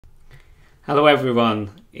Hello everyone,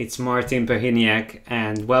 it's Martin Perhiniak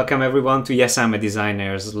and welcome everyone to Yes I'm a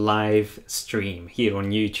Designer's live stream here on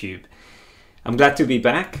YouTube. I'm glad to be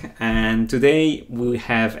back and today we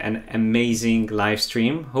have an amazing live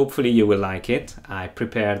stream. Hopefully you will like it. I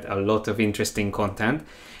prepared a lot of interesting content.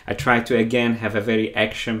 I tried to again have a very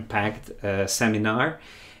action-packed seminar,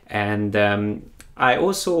 and I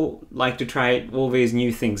also like to try always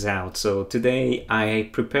new things out. So today I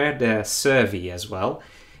prepared a survey as well,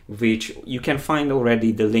 which you can find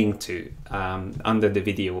already the link to under the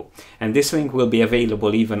video, and this link will be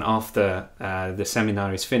available even after the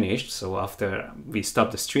seminar is finished. So after we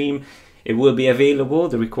stop the stream, it will be available,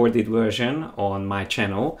 the recorded version, on my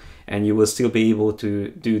channel, and you will still be able to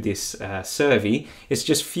do this survey. It's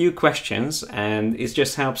just few questions and it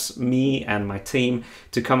just helps me and my team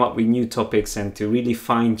to come up with new topics and to really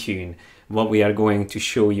fine-tune what we are going to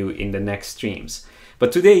show you in the next streams.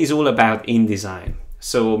 But today is all about InDesign.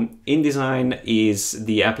 So InDesign is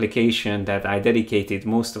the application that I dedicated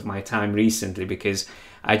most of my time recently because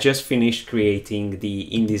I just finished creating the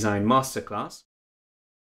InDesign masterclass.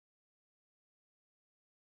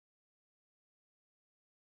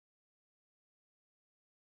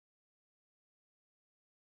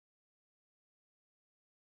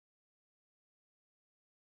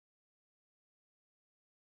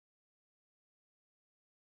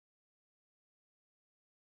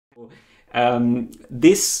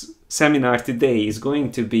 This seminar today is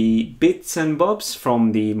going to be bits and bobs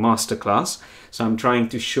from the masterclass. So I'm trying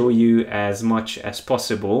to show you as much as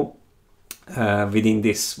possible within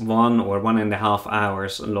this 1 or 1.5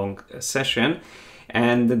 hours long session.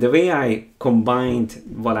 And the way I combined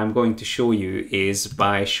what I'm going to show you is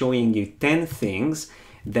by showing you 10 things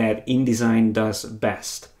that InDesign does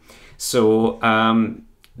best. So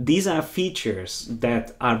these are features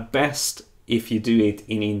that are best if you do it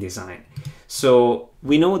in InDesign. So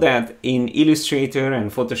we know that in Illustrator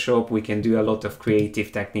and Photoshop we can do a lot of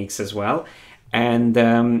creative techniques as well, and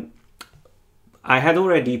I had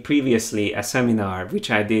already previously a seminar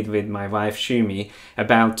which I did with my wife Shumi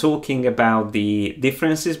about talking about the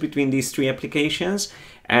differences between these three applications.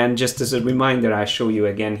 And just as a reminder, I show you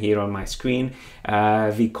again here on my screen,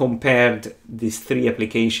 we compared these three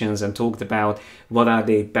applications and talked about what are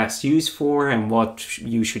they best used for and what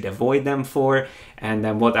you should avoid them for, and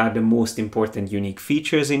then what are the most important unique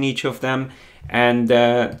features in each of them. And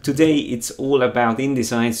today it's all about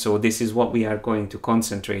InDesign, so this is what we are going to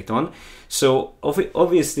concentrate on. So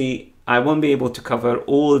obviously I won't be able to cover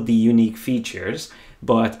all the unique features,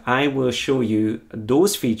 but I will show you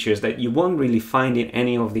those features that you won't really find in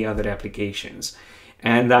any of the other applications.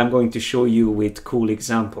 And I'm going to show you with cool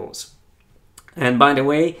examples. And by the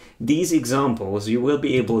way, these examples you will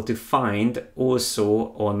be able to find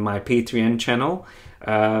also on my Patreon channel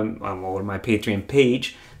or my Patreon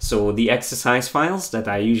page. So the exercise files that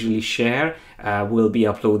I usually share will be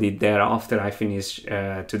uploaded there after I finish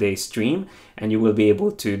today's stream, and you will be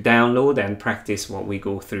able to download and practice what we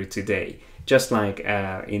go through today, just like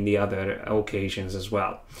in the other occasions as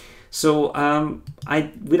well. So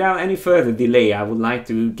without any further delay, I would like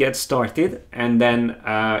to get started, and then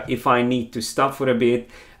if I need to stop for a bit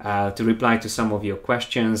to reply to some of your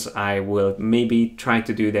questions, I will maybe try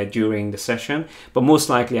to do that during the session, but most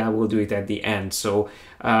likely I will do it at the end. So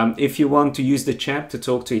if you want to use the chat to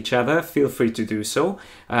talk to each other, feel free to do so,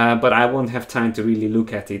 but I won't have time to really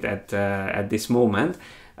look at it at this moment.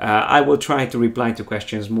 I will try to reply to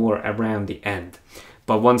questions more around the end.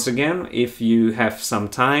 But once again, if you have some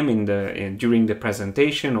time during the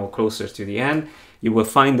presentation or closer to the end, you will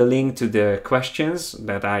find the link to the questions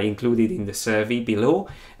that I included in the survey below,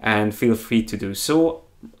 and feel free to do so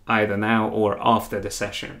either now or after the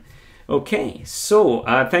session. Okay, so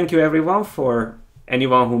thank you everyone for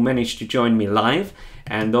anyone who managed to join me live,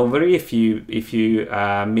 and don't worry if you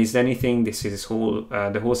missed anything. This is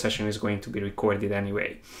the whole session is going to be recorded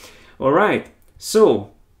anyway. All right,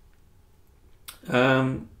 so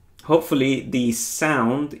hopefully the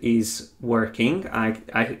sound is working.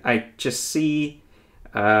 I just see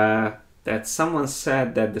that someone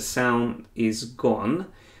said that the sound is gone.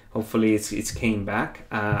 Hopefully it's came back.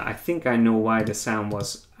 I think I know why the sound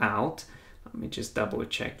was out. Let me just double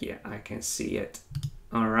check. Yeah, I can see it.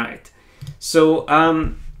 All right. So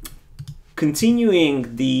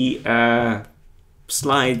continuing the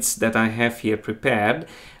slides that I have here prepared,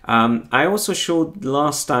 I also showed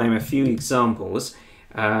last time a few examples.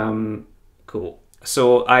 Cool.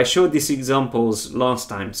 So I showed these examples last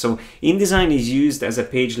time. So InDesign is used as a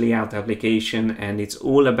page layout application, and it's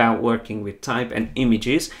all about working with type and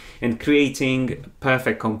images and creating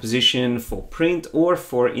perfect composition for print or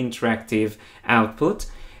for interactive output.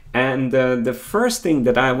 And the first thing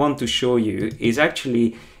that I want to show you is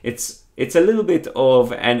actually, it's a little bit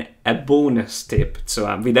of a bonus tip.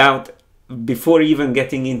 So before even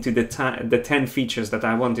getting into the 10 features that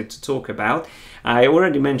I wanted to talk about, I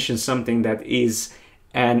already mentioned something that is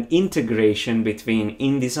an integration between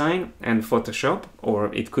InDesign and Photoshop,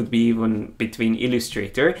 or it could be even between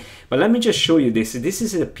Illustrator. But let me just show you this. This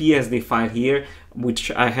is a PSD file here,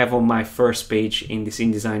 which I have on my first page in this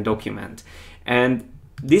InDesign document. And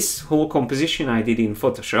this whole composition I did in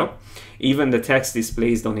Photoshop. Even the text is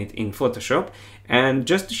placed on it in Photoshop. And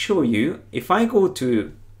just to show you, if I go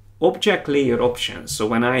to Object Layer Options, so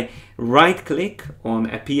when I right click on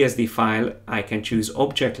a PSD file, I can choose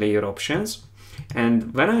Object Layer Options.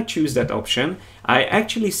 And when I choose that option, I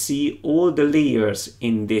actually see all the layers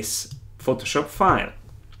in this Photoshop file.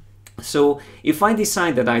 So if I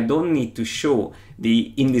decide that I don't need to show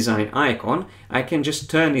the InDesign icon, I can just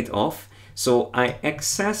turn it off. So I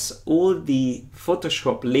access all the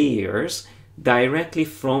Photoshop layers directly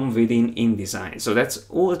from within InDesign. So that's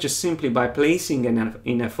all just simply by placing in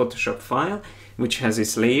a Photoshop file, which has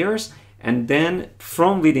its layers. And then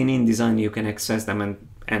from within InDesign, you can access them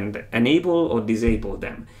and enable or disable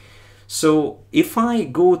them. So if I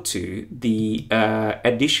go to the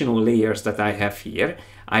additional layers that I have here,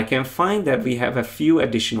 I can find that we have a few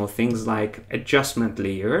additional things like adjustment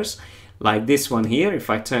layers, like this one here. If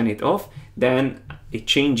I turn it off, then it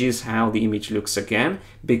changes how the image looks again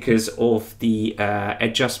because of the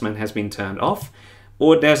adjustment has been turned off.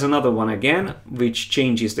 Or there's another one again, which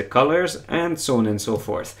changes the colors and so on and so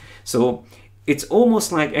forth. So it's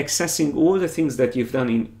almost like accessing all the things that you've done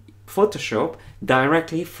in Photoshop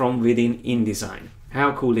directly from within InDesign.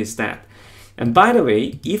 How cool is that? And by the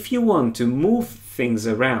way, if you want to move things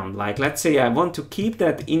around, like let's say I want to keep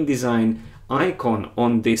that InDesign icon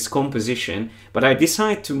on this composition, but I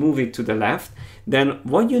decide to move it to the left, then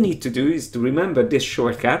what you need to do is to remember this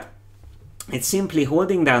shortcut. It's simply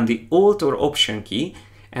holding down the Alt or Option key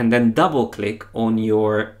and then double click on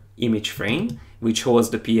your image frame, which holds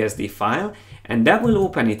the PSD file, and that will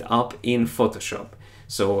open it up in Photoshop.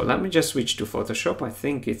 So let me just switch to Photoshop. I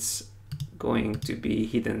think it's going to be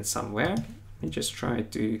hidden somewhere. Let me just try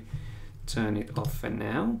to turn it off for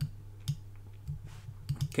now.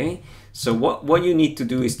 Okay, so what you need to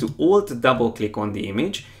do is to Alt double click on the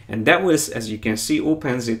image, and that was, as you can see,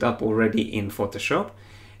 opens it up already in Photoshop.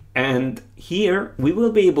 And here we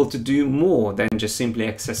will be able to do more than just simply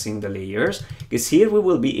accessing the layers, because here we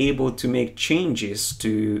will be able to make changes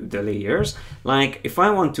to the layers. Like if I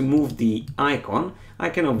want to move the icon, I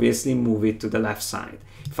can obviously move it to the left side.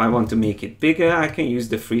 If I want to make it bigger, I can use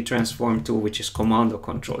the free transform tool, which is Command or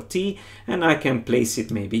Control T, and I can place it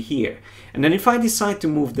maybe here. And then if I decide to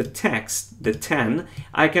move the text, the 10,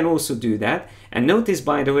 I can also do that. And notice,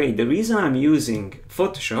 by the way, the reason I'm using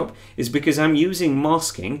Photoshop is because I'm using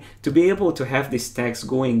masking to be able to have this text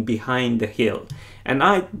going behind the hill. And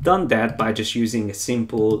I've done that by just using a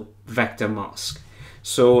simple vector mask.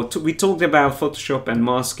 So we talked about Photoshop and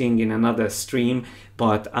masking in another stream,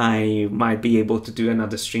 but I might be able to do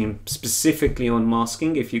another stream specifically on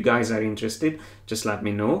masking. If you guys are interested, just let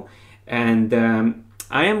me know. And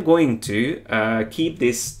I am going to keep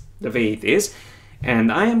this the way it is.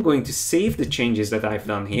 And I am going to save the changes that I've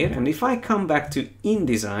done here. And if I come back to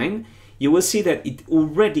InDesign, you will see that it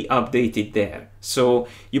already updated there. So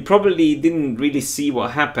you probably didn't really see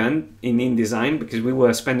what happened in InDesign because we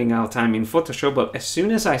were spending our time in Photoshop, but as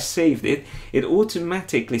soon as I saved it, it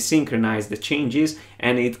automatically synchronized the changes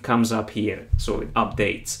and it comes up here. So it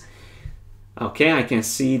updates. Okay, I can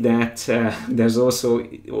see that there's also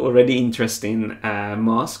already interest in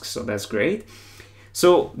masks, so that's great.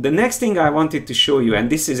 So the next thing I wanted to show you, and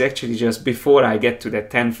this is actually just before I get to the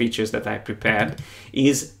 10 features that I prepared,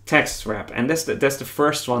 is text wrap. And that's the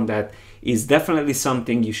first one that is definitely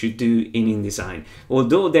something you should do in InDesign.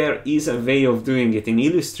 Although there is a way of doing it in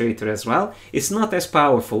Illustrator as well, it's not as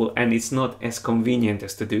powerful and it's not as convenient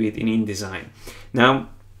as to do it in InDesign. Now,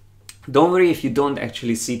 don't worry if you don't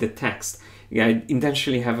actually see the text. I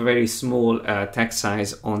intentionally have a very small text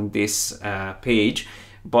size on this page.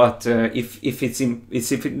 But if it's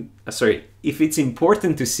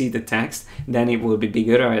important to see the text, then it will be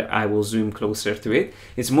bigger. I will zoom closer to it.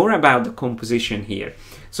 It's more about the composition here.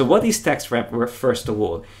 So what is text wrap? First of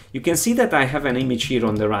all, you can see that I have an image here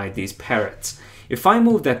on the right, these parrots. If I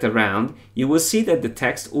move that around, you will see that the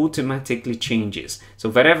text automatically changes. So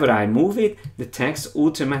wherever I move it, the text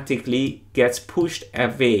automatically gets pushed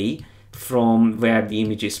away from where the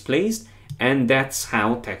image is placed, and that's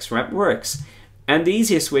how text wrap works. And the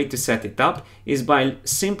easiest way to set it up is by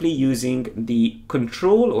simply using the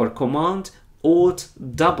Control or Command Alt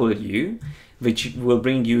W, which will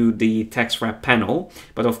bring you the text wrap panel.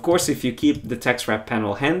 But of course, if you keep the text wrap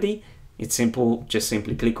panel handy, it's simple, just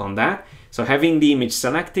simply click on that. So having the image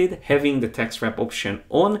selected, having the text wrap option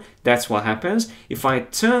on, that's what happens. If I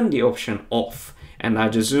turn the option off and I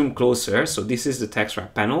just zoom closer, so this is the text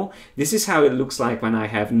wrap panel. This is how it looks like when I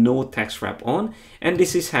have no text wrap on, and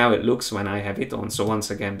this is how it looks when I have it on. So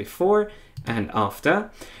once again, before and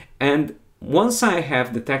after. And once I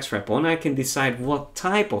have the text wrap on, I can decide what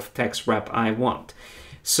type of text wrap I want.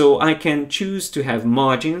 So I can choose to have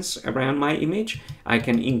margins around my image. I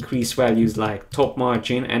can increase values like top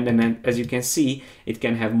margin, and then as you can see, it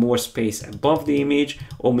can have more space above the image,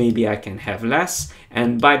 or maybe I can have less.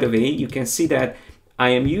 And by the way, you can see that I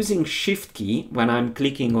am using Shift key when I'm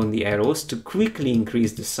clicking on the arrows to quickly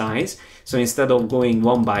increase the size. So instead of going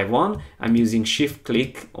one by one, I'm using Shift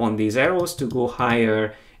click on these arrows to go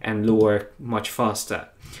higher and lower much faster.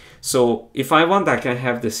 So if I want, I can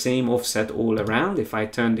have the same offset all around. If I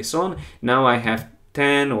turn this on, now I have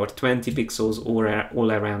 10 or 20 pixels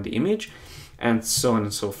all around the image, and so on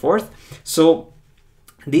and so forth. So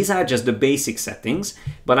these are just the basic settings,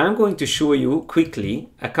 but I'm going to show you quickly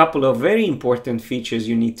a couple of very important features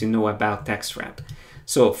you need to know about text wrap.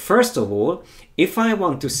 So first of all, if I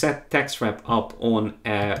want to set text wrap up on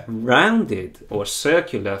a rounded or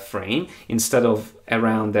circular frame instead of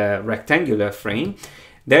around a rectangular frame,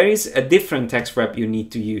 there is a different text wrap you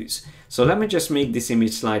need to use. So let me just make this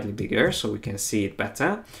image slightly bigger so we can see it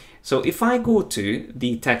better. So if I go to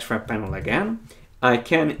the text wrap panel again, I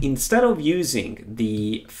can, instead of using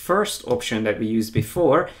the first option that we used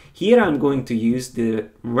before, here I'm going to use the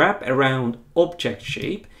wrap around object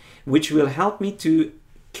shape, which will help me to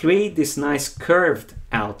create this nice curved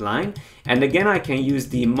outline. And again, I can use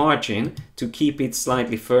the margin to keep it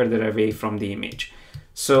slightly further away from the image.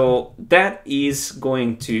 So that is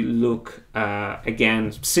going to look,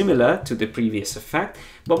 again, similar to the previous effect,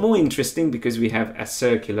 but more interesting because we have a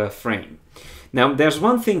circular frame. Now, there's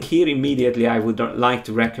one thing here immediately I would like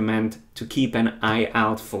to recommend to keep an eye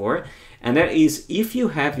out for, and that is if you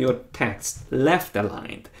have your text left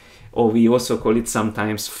aligned, or we also call it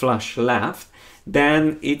sometimes flush left,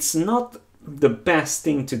 then it's not the best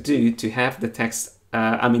thing to do to have the text,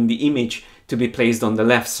 the image to be placed on the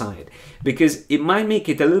left side, because it might make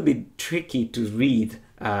it a little bit tricky to read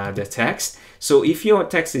the text. So if your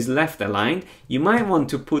text is left aligned, you might want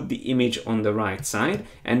to put the image on the right side,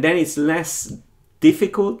 and then it's less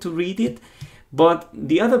difficult to read it. But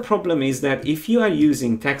the other problem is that if you are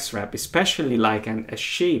using text wrap, especially like a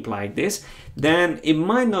shape like this, then it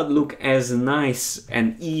might not look as nice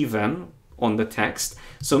and even on the text.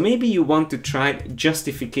 So maybe you want to try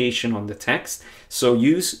justification on the text. So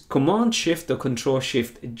use Command Shift or Control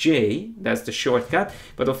Shift J, that's the shortcut.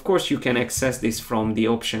 But of course you can access this from the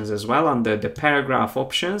options as well. Under the paragraph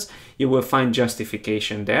options, you will find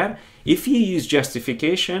justification there. If you use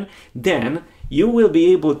justification, then you will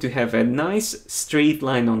be able to have a nice straight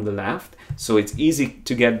line on the left. So it's easy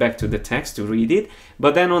to get back to the text to read it.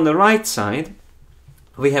 But then on the right side,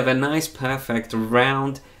 we have a nice perfect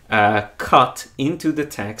round cut into the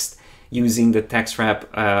text using the text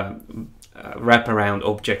wrap wraparound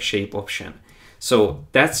object shape option. So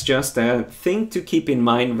that's just a thing to keep in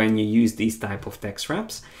mind when you use these type of text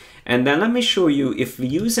wraps. And then let me show you, if we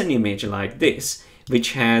use an image like this,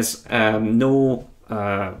 which has no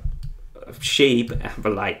shape,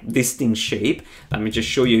 like distinct shape. Let me just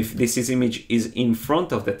show you, if this image is in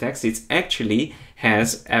front of the text, it actually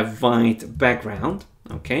has a white background,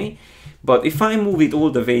 okay? But if I move it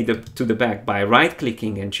all the way to the back by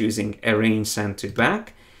right-clicking and choosing Arrange Send to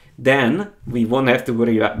Back, then we won't have to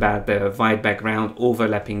worry about the white background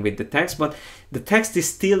overlapping with the text, but the text is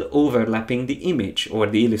still overlapping the image or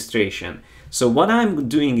the illustration. So what I'm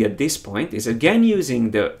doing at this point is again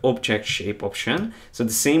using the object shape option. So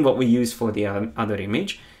the same what we use for the other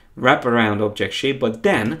image, wrap around object shape, but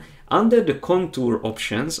then under the contour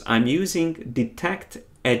options, I'm using Detect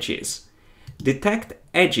Edges. Detect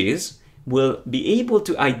Edges will be able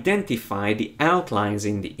to identify the outlines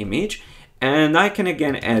in the image, and I can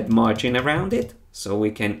again add margin around it. So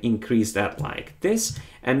we can increase that like this,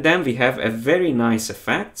 and then we have a very nice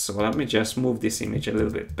effect. So let me just move this image a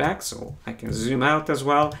little bit back so I can zoom out as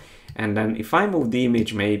well. And then if I move the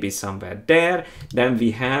image maybe somewhere there, then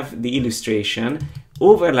we have the illustration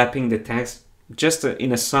overlapping the text just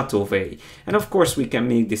in a subtle way. And of course we can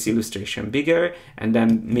make this illustration bigger, and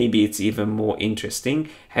then maybe it's even more interesting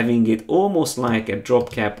having it almost like a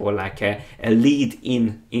drop cap or like a lead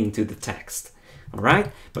into the text. All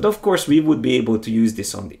right, but of course we would be able to use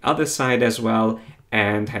this on the other side as well,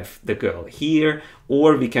 and have the girl here.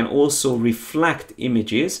 Or we can also reflect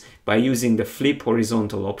images by using the flip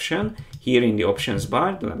horizontal option here in the options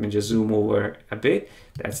bar. Let me just zoom over a bit.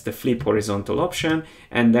 That's the flip horizontal option.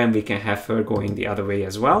 And then we can have her going the other way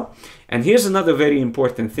as well. And here's another very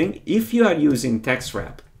important thing. If you are using text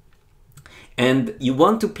wrap and you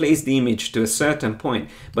want to place the image to a certain point,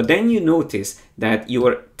 but then you notice that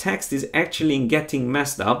your text is actually getting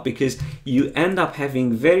messed up because you end up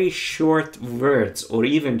having very short words or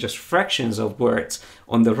even just fractions of words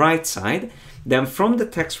on the right side, then from the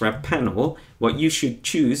text wrap panel, what you should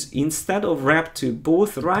choose, instead of wrap to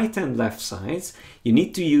both right and left sides, you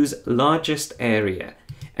need to use largest area.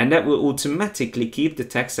 And that will automatically keep the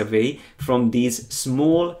text away from these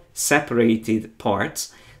small separated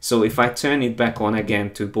parts. So if I turn it back on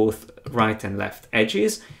again to both right and left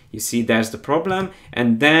edges, you see there's the problem.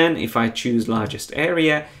 And then if I choose largest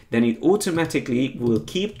area, then it automatically will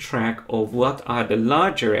keep track of what are the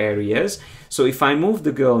larger areas. So if I move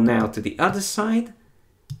the girl now to the other side,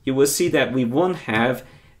 you will see that we won't have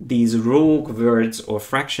these rogue words or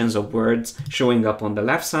fractions of words showing up on the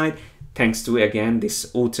left side, thanks to, again,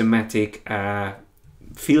 this automatic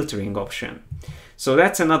filtering option. So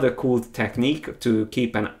that's another cool technique to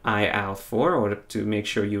keep an eye out for, or to make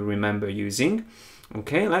sure you remember using.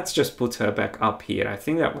 Okay, let's just put her back up here. I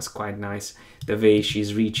think that was quite nice, the way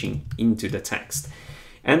she's reaching into the text.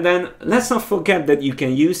 And then let's not forget that you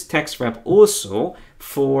can use text wrap also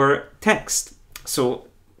for text. So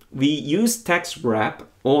we use text wrap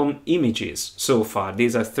on images so far.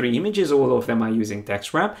 These are 3 images, all of them are using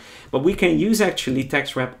text wrap, but we can use actually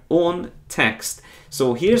text wrap on text.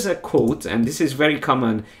 So here's a quote, and this is very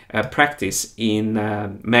common practice in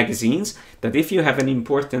magazines, that if you have an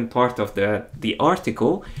important part of the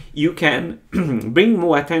article, you can bring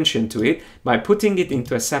more attention to it by putting it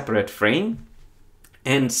into a separate frame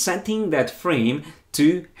and setting that frame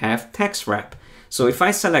to have text wrap. So if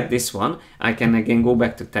I select this one, I can again go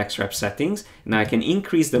back to text wrap settings, and I can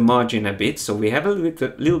increase the margin a bit, so we have a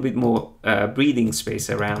little bit more breathing space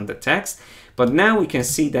around the text. But now we can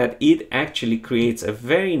see that it actually creates a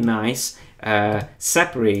very nice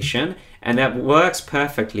separation, and that works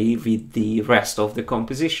perfectly with the rest of the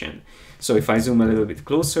composition. So if I zoom a little bit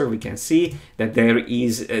closer, we can see that there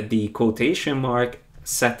is the quotation mark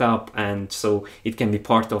set up, and so it can be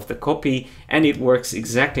part of the copy, and it works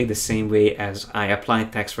exactly the same way as I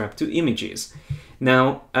applied text wrap to images.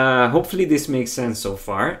 Now, hopefully this makes sense so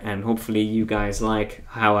far, and hopefully you guys like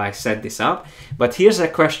how I set this up. But here's a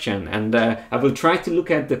question, and I will try to look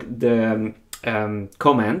at the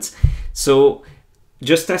comments. So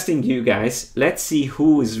just testing you guys, let's see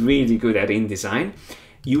who is really good at InDesign.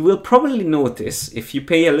 You will probably notice, if you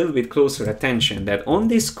pay a little bit closer attention, that on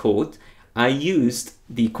this quote, I used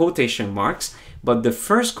the quotation marks, but the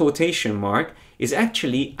first quotation mark is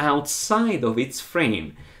actually outside of its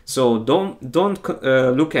frame. So don't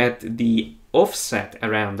look at the offset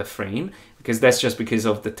around the frame, because that's just because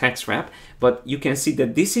of the text wrap. But you can see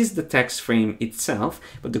that this is the text frame itself,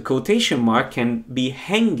 but the quotation mark can be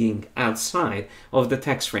hanging outside of the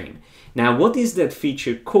text frame. Now, what is that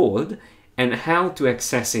feature called, and how to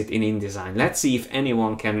access it in InDesign? Let's see if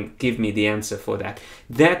anyone can give me the answer for that.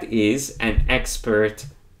 That is an expert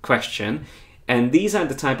question. And these are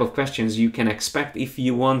the type of questions you can expect if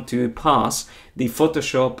you want to pass the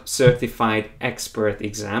Photoshop Certified Expert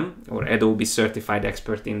exam, or Adobe Certified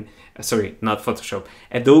Expert in, sorry, not Photoshop,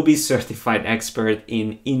 Adobe Certified Expert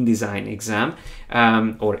in InDesign exam,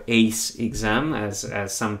 or ACE exam, as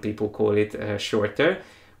some people call it shorter.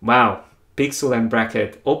 Wow. Pixel and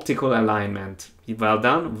bracket, optical alignment. Well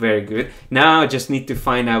done, very good. Now I just need to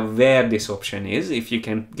find out where this option is. If you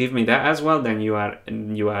can give me that as well, then you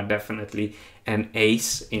are definitely an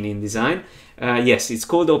ace in InDesign. Yes, it's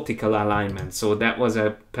called optical alignment, so that was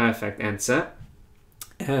a perfect answer.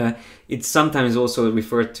 It's sometimes also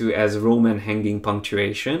referred to as Roman hanging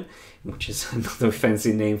punctuation, which is another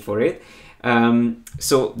fancy name for it.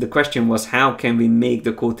 So the question was, how can we make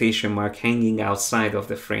the quotation mark hanging outside of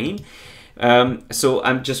the frame? So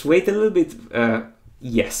I'm just wait a little bit.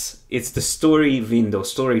 Yes, it's the story window,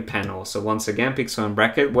 story panel. So once again, pixel and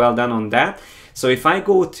bracket, well done on that. So if I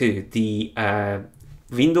go to the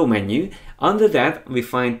window menu, under that we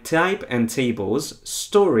find type and tables,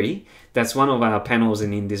 story. That's one of our panels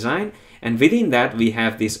in InDesign. And within that we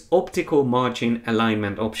have this optical margin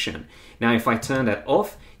alignment option. Now if I turn that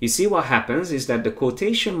off, you see what happens is that the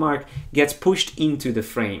quotation mark gets pushed into the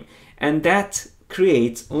frame. And that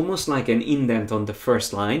creates almost like an indent on the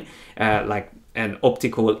first line, like an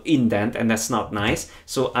optical indent, and that's not nice.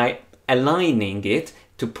 So I aligning it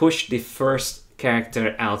to push the first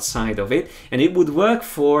character outside of it, and it would work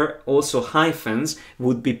for also hyphens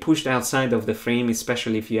would be pushed outside of the frame,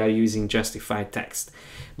 especially if you are using justified text.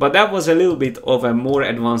 But that was a little bit of a more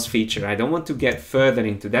advanced feature. I don't want to get further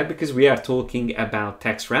into that because we are talking about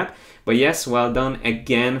text wrap. But yes, well done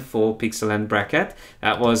again for Pixel and Bracket.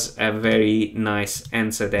 That was a very nice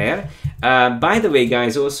answer there. By the way,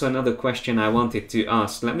 guys, also another question I wanted to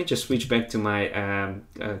ask. Let me just switch back to my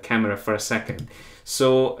camera for a second.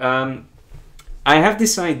 So I have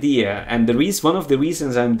this idea, and one of the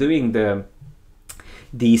reasons I'm doing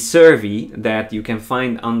the survey that you can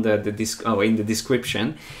find under the in the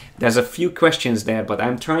description. There's a few questions there, but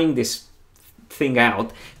I'm trying this thing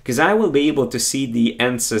out because I will be able to see the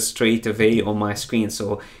answers straight away on my screen.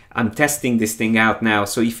 So I'm testing this thing out now.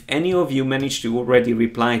 So if any of you manage to already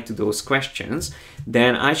reply to those questions,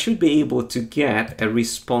 then I should be able to get a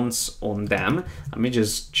response on them. Let me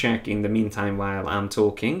just check in the meantime while I'm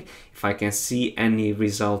talking if I can see any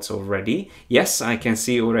results already. Yes, I can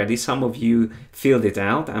see already some of you filled it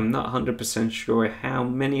out. I'm not 100% sure how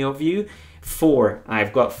many of you. 4.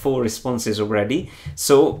 I've got 4 responses already.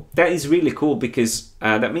 So that is really cool because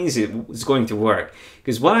that means it's going to work.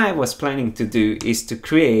 Because what I was planning to do is to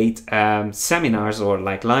create seminars or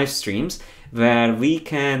like live streams where we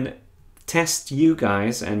can test you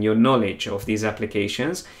guys and your knowledge of these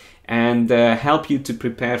applications and help you to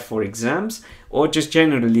prepare for exams or just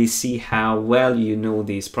generally see how well you know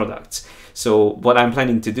these products. So what I'm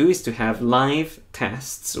planning to do is to have live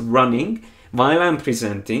tests running while I'm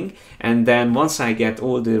presenting, and then once I get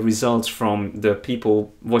all the results from the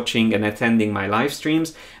people watching and attending my live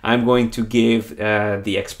streams, I'm going to give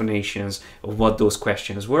the explanations of what those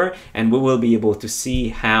questions were, and we will be able to see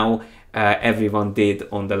how everyone did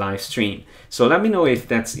on the live stream. So let me know if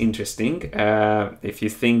that's interesting, if you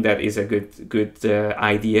think that is a good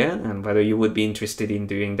idea, and whether you would be interested in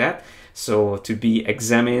doing that. So to be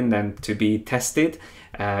examined and to be tested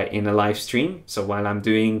in a live stream. So while I'm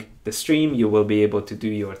doing the stream, you will be able to do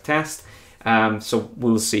your test. So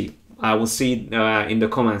we'll see. I will see in the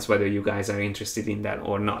comments whether you guys are interested in that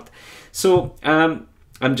or not. So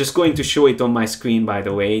I'm just going to show it on my screen, by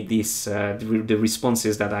the way, these the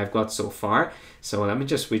responses that I've got so far. So let me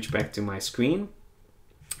just switch back to my screen.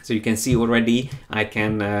 So you can see already I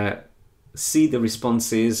can see the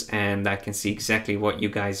responses and I can see exactly what you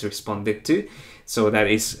guys responded to. So that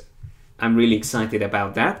is, I'm really excited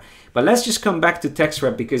about that. But let's just come back to text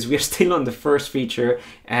wrap because we're still on the first feature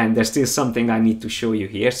and there's still something I need to show you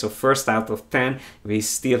here. So first out of 10, we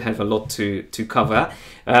still have a lot to cover.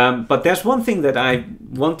 But there's one thing that I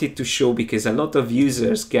wanted to show because a lot of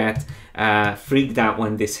users get freaked out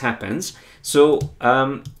when this happens. So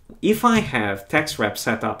if I have text wrap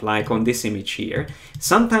set up like on this image here,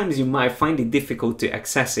 sometimes you might find it difficult to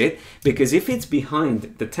access it because if it's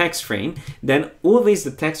behind the text frame, then always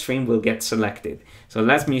the text frame will get selected. So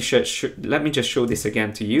let me just show this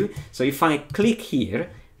again to you. So if I click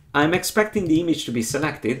here, I'm expecting the image to be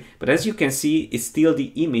selected, but as you can see, it's still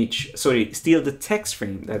the image, sorry, still the text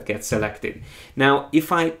frame that gets selected. Now,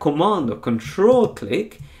 if I command or control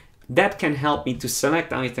click, that can help me to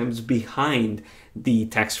select items behind the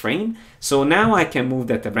text frame. So now I can move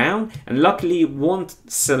that around, and luckily it won't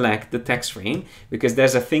select the text frame because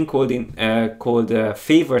there's a thing called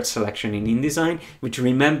favorite selection in InDesign, which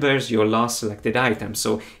remembers your last selected item.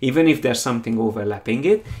 So even if there's something overlapping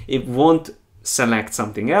it, it won't select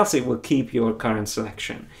something else, it will keep your current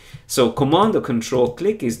selection. So command or control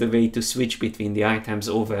click is the way to switch between the items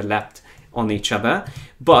overlapped on each other.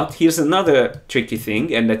 But here's another tricky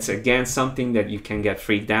thing, and that's again something that you can get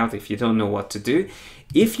freaked out if you don't know what to do.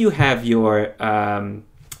 If you have your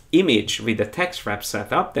image with the text wrap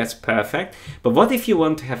set up, that's perfect. But what if you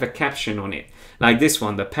want to have a caption on it? Like this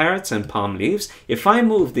one, the parrots and palm leaves. If I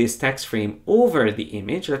move this text frame over the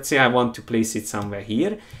image, let's say I want to place it somewhere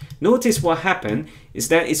here, notice what happened is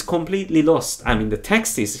that it's completely lost. I mean, the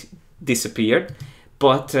text is disappeared,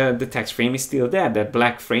 but the text frame is still there. That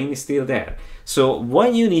black frame is still there. So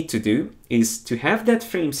what you need to do is to have that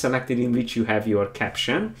frame selected in which you have your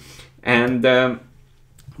caption. And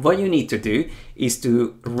what you need to do is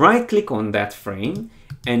to right click on that frame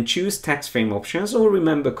and choose text frame options, or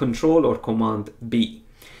remember Control or Command B.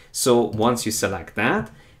 So once you select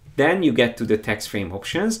that, then you get to the text frame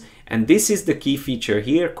options. And this is the key feature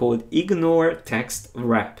here called Ignore Text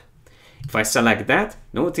Wrap. If I select that,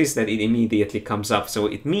 notice that it immediately comes up. So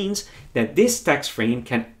it means that this text frame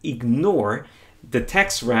can ignore the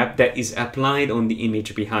text wrap that is applied on the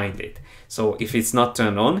image behind it. So if it's not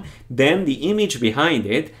turned on, then the image behind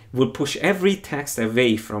it will push every text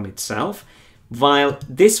away from itself, while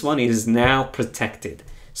this one is now protected.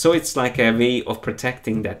 So it's like a way of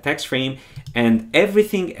protecting that text frame, and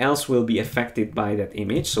everything else will be affected by that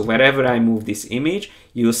image. So wherever I move this image,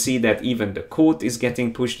 you'll see that even the quote is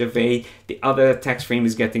getting pushed away, the other text frame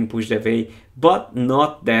is getting pushed away, but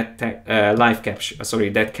not that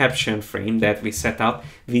that caption frame that we set up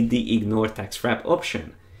with the ignore text wrap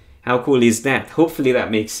option. How cool is that? Hopefully that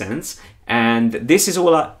makes sense. And this is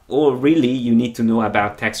all really you need to know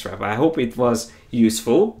about text wrap. I hope it was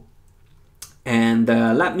useful. And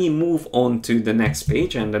let me move on to the next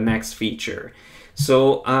page and the next feature.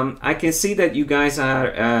 So I can see that you guys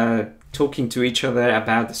are talking to each other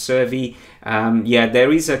about the survey. Yeah,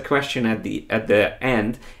 there is a question at the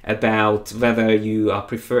end about whether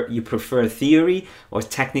you prefer theory or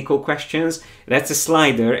technical questions. That's a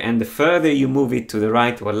slider, and the further you move it to the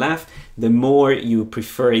right or left, the more you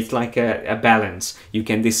prefer. It's like a balance. You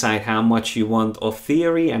can decide how much you want of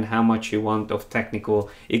theory and how much you want of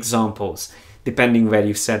technical examples, depending where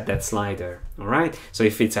you set that slider. All right, so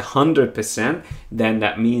if it's 100%, then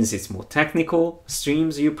that means it's more technical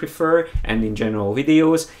streams you prefer, and in general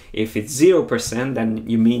videos. If it's 0%, then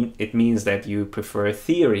it means that you prefer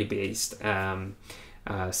theory-based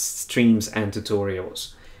streams and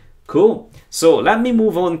tutorials. Cool. So let me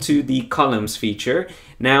move on to the columns feature.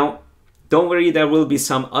 Now, don't worry, there will be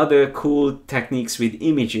some other cool techniques with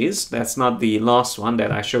images. That's not the last one that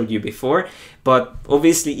I showed you before, but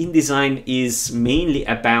obviously InDesign is mainly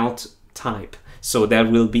about type. So there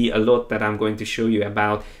will be a lot that I'm going to show you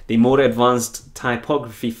about the more advanced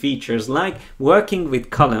typography features, like working with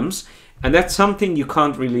columns. And that's something you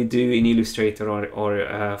can't really do in Illustrator or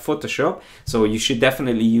Photoshop. So you should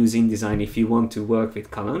definitely use InDesign if you want to work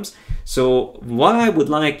with columns. So what I would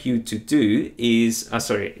like you to do is,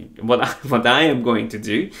 what I am going to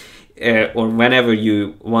do, or whenever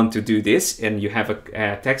you want to do this and you have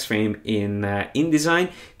a text frame in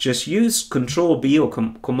InDesign, just use Control B or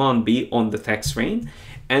Command B on the text frame.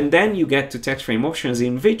 And then you get to text frame options,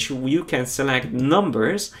 in which you can select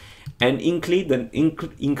numbers and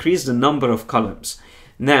increase the number of columns.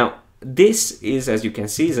 Now, this is, as you can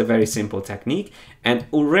see, is a very simple technique, and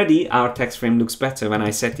already our text frame looks better when I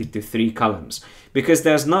set it to 3 columns, because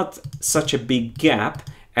there's not such a big gap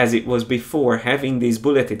as it was before. Having these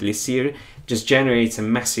bulleted lists here just generates a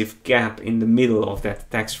massive gap in the middle of that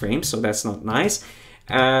text frame, so that's not nice.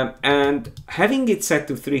 And having it set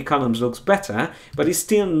to 3 columns looks better, but it's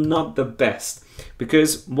still not the best,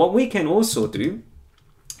 because what we can also do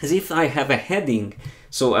is, if I have a heading,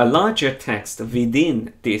 so a larger text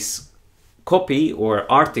within this copy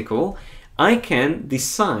or article, I can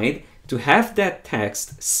decide to have that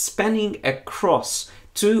text spanning across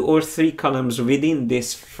 2 or 3 columns within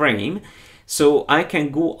this frame. So I can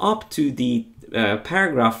go up to the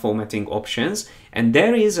paragraph formatting options, and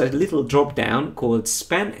there is a little drop down called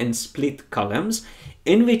span and split columns,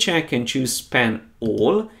 in which I can choose span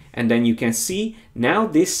all, and then you can see now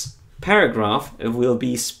this paragraph will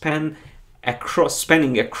be spanning across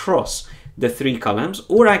the 3 columns,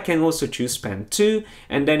 or I can also choose span 2,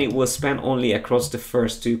 and then it will span only across the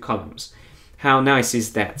first 2 columns. How nice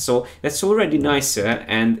is that? So that's already nicer,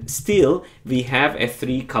 and still we have a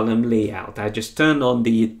 3-column layout. I just turned on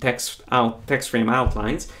the text frame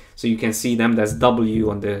outlines, so you can see them. That's W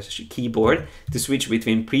on the keyboard to switch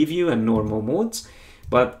between preview and normal modes.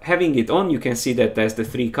 But having it on, you can see that there's the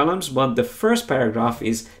 3 columns, but the first paragraph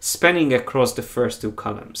is spanning across the first 2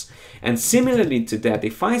 columns. And similarly to that,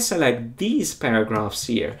 if I select these paragraphs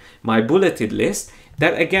here, my bulleted list,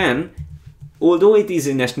 that again, although it is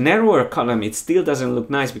in a narrower column, it still doesn't look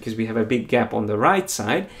nice because we have a big gap on the right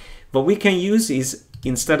side. What we can use is,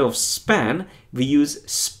 instead of span, we use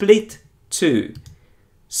split 2.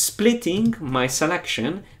 Splitting my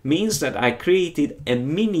selection means that I created a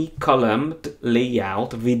mini columned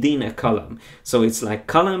layout within a column. So it's like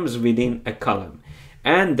columns within a column.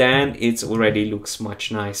 And then it already looks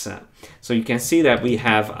much nicer. So you can see that we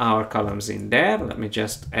have our columns in there. Let me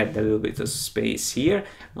just add a little bit of space here.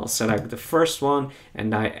 I'll select the first one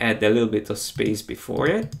and I add a little bit of space before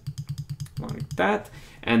it, like that.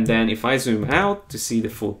 And then if I zoom out to see the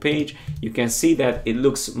full page, you can see that it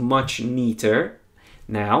looks much neater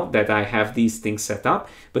now that I have these things set up.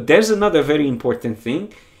 But there's another very important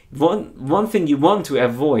thing. One thing you want to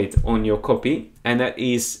avoid on your copy, and that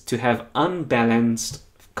is to have unbalanced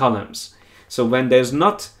columns. So when there's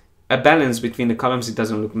not a balance between the columns, it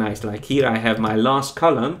doesn't look nice. Like here I have my last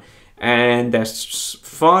column and there's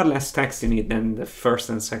far less text in it than the first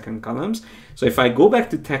and second columns. So if I go back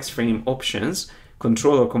to text frame options,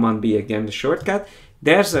 Control or Command B again, the shortcut,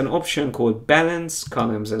 there's an option called balance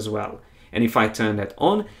columns as well. And if I turn that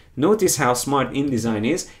on, notice how smart InDesign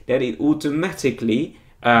is, that it automatically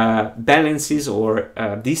balances or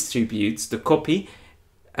distributes the copy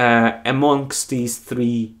amongst these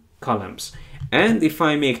three columns. And if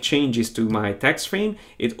I make changes to my text frame,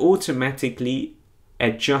 it automatically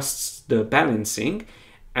adjusts the balancing,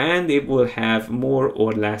 and it will have more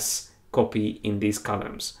or less copy in these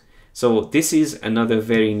columns. So this is another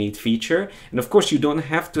very neat feature. And of course, you don't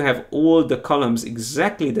have to have all the columns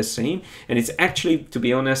exactly the same. And it's actually, to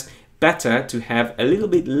be honest, better to have a little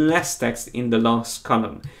bit less text in the last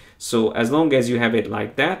column. So as long as you have it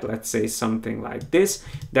like that, let's say something like this,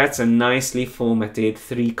 that's a nicely formatted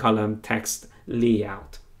 3-column text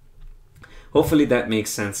layout. Hopefully that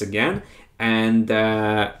makes sense again. And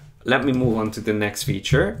let me move on to the next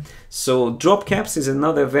feature. So drop caps is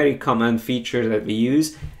another very common feature that we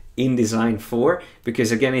use InDesign for,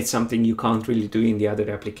 because again, it's something you can't really do in the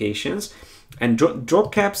other applications. And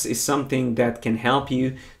drop caps is something that can help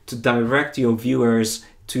you to direct your viewers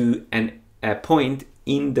to a point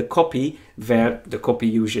in the copy where the copy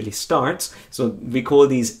usually starts. So we call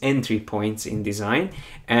these entry points in design.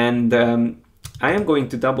 And I am going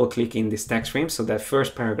to double click in this text frame so that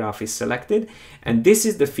first paragraph is selected. And this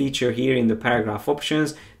is the feature here in the paragraph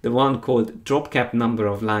options, the one called drop cap number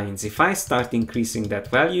of lines. If I start increasing that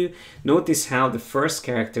value, notice how the first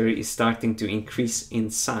character is starting to increase in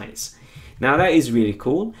size. Now that is really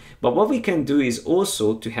cool, but what we can do is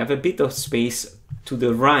also to have a bit of space to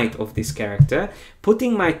the right of this character,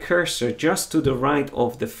 putting my cursor just to the right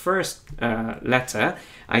of the first letter.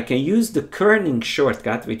 I can use the kerning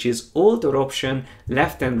shortcut, which is Alt or Option,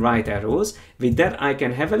 left and right arrows. With that, I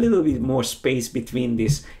can have a little bit more space between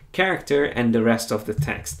this character and the rest of the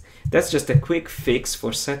text. That's just a quick fix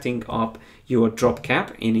for setting up your drop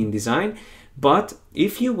cap in InDesign. But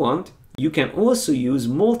if you want, you can also use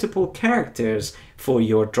multiple characters for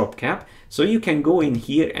your drop cap. So you can go in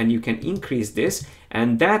here and you can increase this,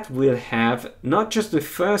 and that will have not just the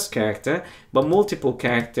first character, but multiple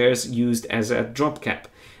characters used as a drop cap.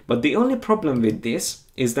 But the only problem with this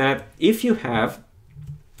is that if you have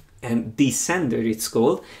a descender, it's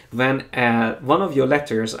called, when one of your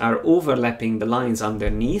letters are overlapping the lines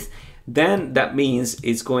underneath, then that means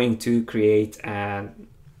it's going to create a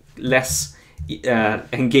less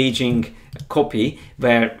engaging copy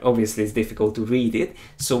where obviously it's difficult to read it.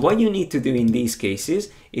 So what you need to do in these cases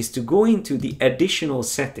is to go into the additional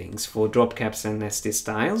settings for drop caps and nested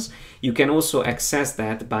styles. You can also access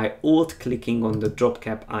that by Alt clicking on the drop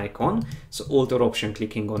cap icon. So Alt or Option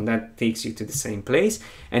clicking on that takes you to the same place.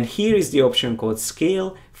 And here is the option called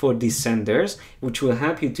Scale for Descenders, which will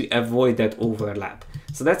help you to avoid that overlap.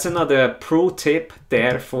 So that's another pro tip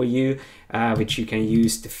there for you, which you can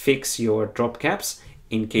use to fix your drop caps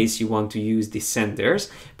in case you want to use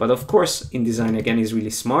descenders. But of course, InDesign again is really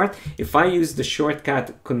smart. If I use the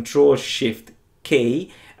shortcut Control-Shift-K,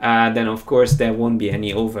 then of course there won't be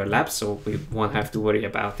any overlap, so we won't have to worry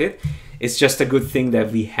about it. It's just a good thing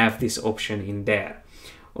that we have this option in there.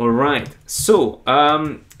 All right, so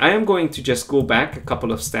I am going to just go back a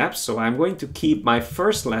couple of steps. So I'm going to keep my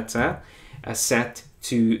first letter set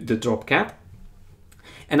to the drop cap.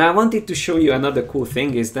 And I wanted to show you another cool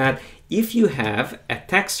thing is that if you have a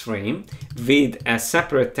text frame with a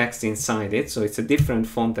separate text inside it, so it's a different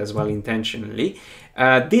font as well intentionally,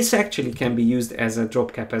 this actually can be used as a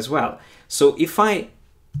drop cap as well. So if I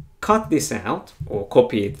cut this out or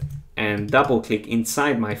copy it and double click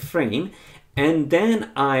inside my frame, and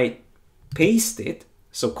then I paste it,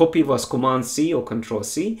 so copy was Command C or Control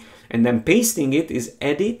C, and then pasting it is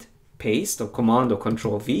Edit, Paste or Command or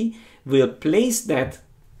Control V, will place that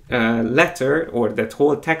letter or that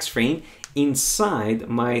whole text frame inside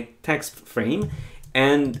my text frame,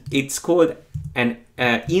 and it's called an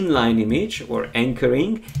inline image or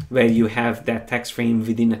anchoring, where you have that text frame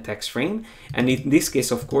within a text frame. And in this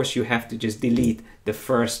case, of course, you have to just delete the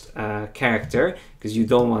first character because you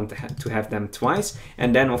don't want to have them twice.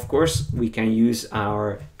 And then of course we can use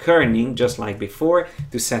our kerning just like before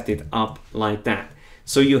to set it up like that.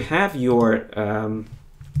 So you have your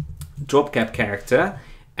drop cap character,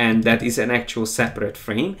 and that is an actual separate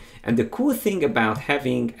frame. And the cool thing about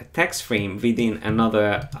having a text frame within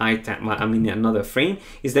another item, another frame,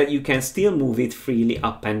 is that you can still move it freely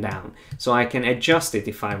up and down. So I can adjust it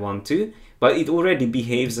if I want to, but it already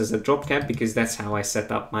behaves as a drop cap because that's how I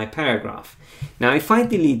set up my paragraph. Now, if I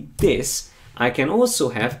delete this, I can also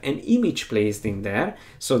have an image placed in there.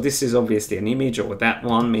 So this is obviously an image, or that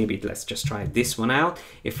one, maybe let's just try this one out.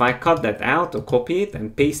 If I cut that out or copy it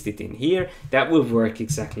and paste it in here, that will work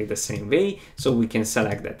exactly the same way. So we can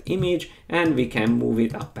select that image and we can move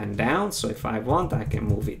it up and down. So if I want, I can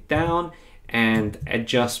move it down and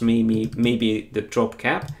adjust maybe the drop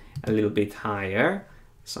cap a little bit higher,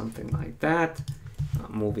 something like that.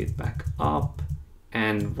 I'll move it back up.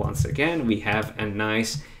 And once again, we have a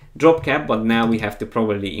nice drop cap, but now we have to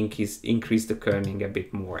probably increase the kerning a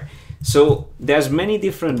bit more. So there's many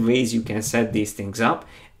different ways you can set these things up.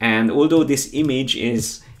 And although this image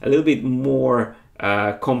is a little bit more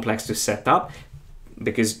complex to set up,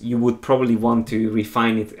 because you would probably want to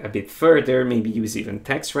refine it a bit further, maybe use even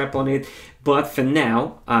text wrap on it. But for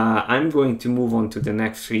now, I'm going to move on to the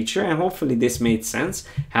next feature, and hopefully this made sense,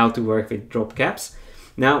 how to work with drop caps.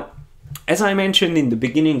 Now, as I mentioned in the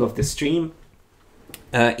beginning of the stream,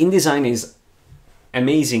 InDesign is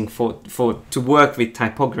amazing to work with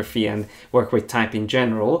typography and work with type in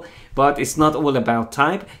general, but it's not all about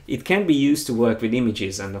type. It can be used to work with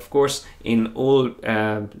images, and of course in all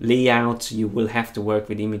layouts you will have to work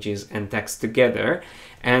with images and text together.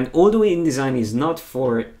 And although InDesign is not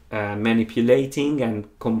for manipulating and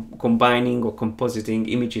combining or compositing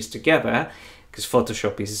images together, because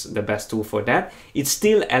Photoshop is the best tool for that, it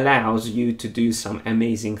still allows you to do some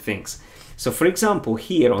amazing things. So for example,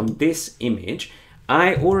 here on this image,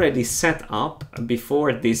 I already set up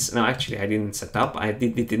before this. No, actually I didn't set up. I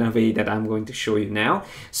did it in a way that I'm going to show you now.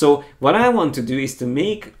 So what I want to do is to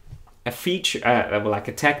make a feature, like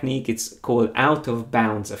a technique. It's called out of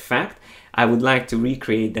bounds effect. I would like to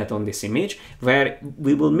recreate that on this image, where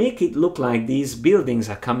we will make it look like these buildings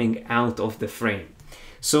are coming out of the frame.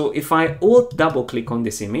 So if I Alt double click on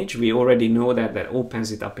this image, we already know that that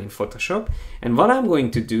opens it up in Photoshop. And what I'm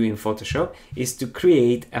going to do in Photoshop is to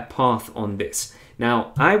create a path on this.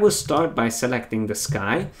 Now I will start by selecting the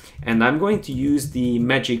sky, and I'm going to use the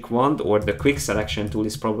magic wand, or the quick selection tool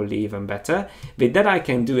is probably even better. With that I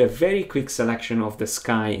can do a very quick selection of the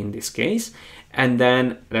sky in this case. And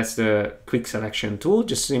then that's the quick selection tool,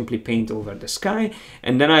 just simply paint over the sky.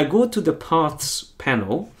 And then I go to the paths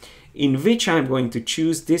panel, in which I'm going to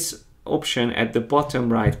choose this option at the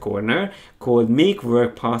bottom right corner called Make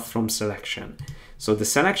Work Path from Selection. So the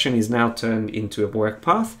selection is now turned into a work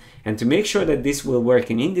path, and to make sure that this will work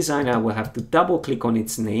in InDesign, I will have to double click on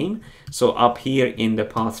its name. So up here in the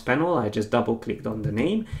paths panel, I just double clicked on the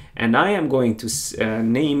name, and I am going to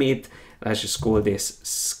name it, let's just call this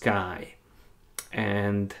Sky.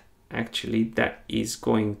 And actually that is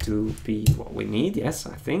going to be what we need. Yes,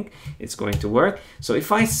 I think it's going to work. So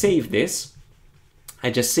if I save this,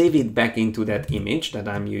 I just save it back into that image that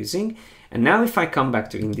I'm using. And now if I come back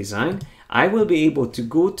to InDesign, I will be able to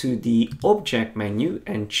go to the object menu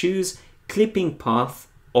and choose clipping path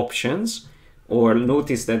options, or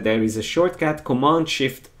notice that there is a shortcut Command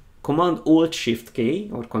Alt Shift K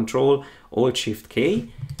or Control Alt Shift K.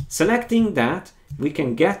 Selecting that, we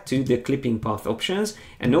can get to the clipping path options,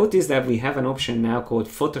 and notice that we have an option now called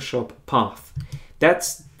Photoshop Path.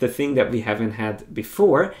 That's the thing that we haven't had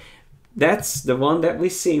before. That's the one that we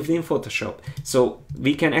saved in Photoshop. So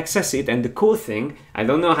we can access it, and the cool thing, I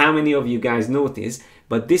don't know how many of you guys noticed,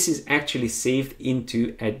 but this is actually saved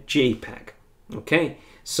into a JPEG. Okay,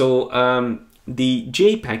 so the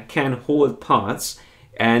JPEG can hold paths,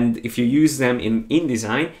 and if you use them in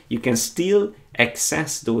InDesign, you can still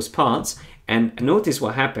access those paths. And notice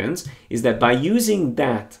what happens is that by using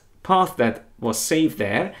that path that was saved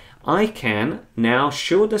there, I can now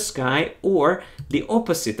show the sky, or the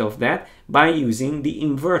opposite of that, by using the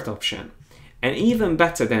invert option. And even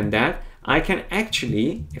better than that, I can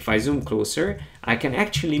actually, if I zoom closer, I can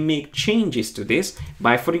actually make changes to this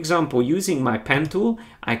by, for example, using my pen tool.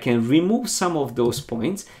 I can remove some of those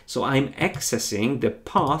points, so I'm accessing the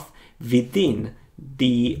path within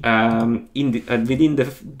the within the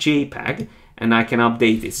JPEG, and I can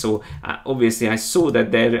update it. So obviously I saw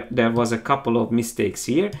that there was a couple of mistakes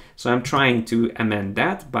here, so I'm trying to amend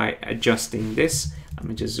that by adjusting this. Let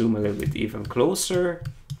me just zoom a little bit even closer,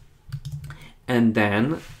 and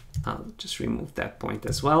then I'll just remove that point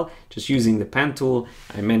as well. Just using the pen tool,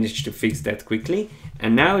 I managed to fix that quickly,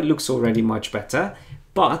 and now it looks already much better.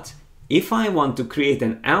 But if I want to create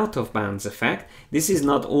an out of bounds effect, this is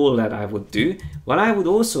not all that I would do. What I would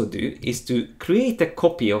also do is to create a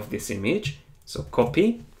copy of this image. So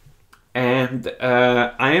copy, and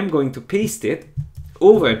I am going to paste it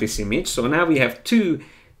over this image. So now we have two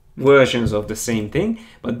versions of the same thing,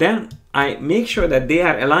 but then I make sure that they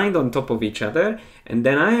are aligned on top of each other, and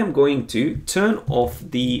then I am going to turn off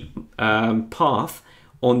the path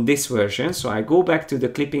on this version. So I go back to the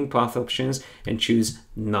clipping path options and choose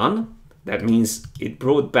none. That means it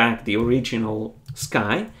brought back the original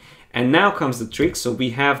sky. And now comes the trick. So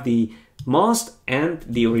we have the masked and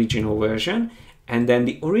the original version, and then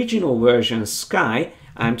the original version sky,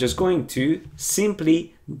 I'm just going to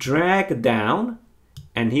simply drag down.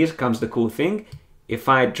 And here comes the cool thing. If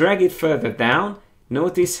I drag it further down,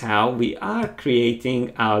 notice how we are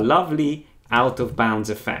creating our lovely out of bounds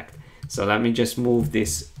effect. So let me just move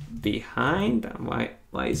this behind.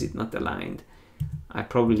 Why is it not aligned? I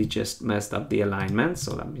probably just messed up the alignment.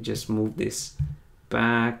 So let me just move this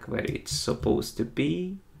back where it's supposed to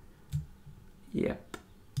be. Yep,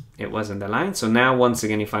 it wasn't aligned. So now once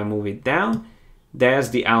again, if I move it down, there's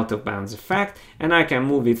the out of bounds effect, and I can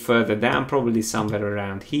move it further down, probably somewhere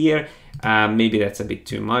around here. Maybe that's a bit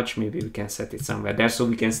too much. Maybe we can set it somewhere there so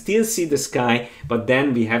we can still see the sky, but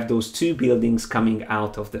then we have those two buildings coming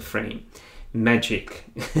out of the frame. Magic.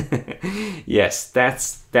 Yes,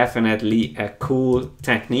 that's definitely a cool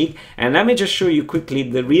technique. And let me just show you quickly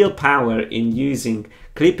the real power in using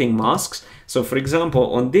clipping masks. So for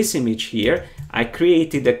example, on this image here, I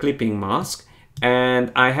created a clipping mask,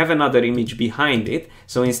 and I have another image behind it.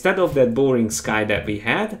 So instead of that boring sky that we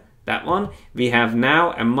had, that one, we have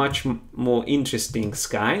now a much more interesting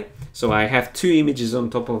sky. So I have two images on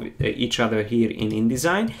top of each other here in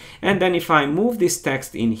InDesign. And then if I move this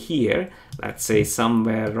text in here, let's say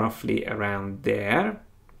somewhere roughly around there,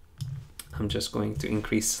 I'm just going to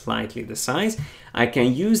increase slightly the size. I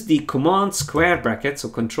can use the command square brackets or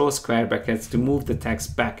control square brackets to move the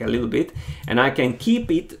text back a little bit, and I can keep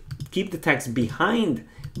the text behind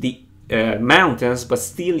the mountains but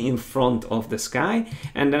still in front of the sky.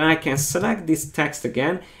 And then I can select this text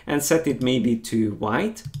again and set it maybe to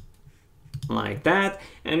white, like that,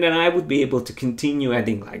 and then I would be able to continue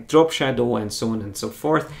adding like drop shadow and so on and so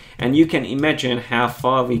forth. And you can imagine how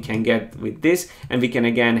far we can get with this, and we can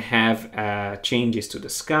again have changes to the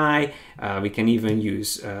sky. We can even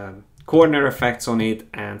use corner effects on it,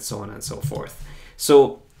 and so on and so forth.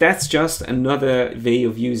 So that's just another way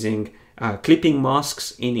of using clipping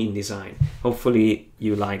masks in InDesign. Hopefully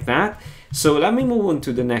you like that. So let me move on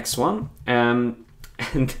to the next one.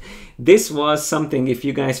 And this was something, if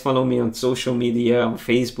you guys follow me on social media, on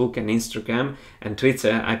Facebook and Instagram and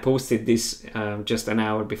Twitter, I posted this just an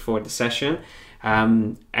hour before the session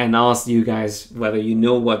and asked you guys whether you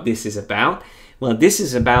know what this is about. Well, this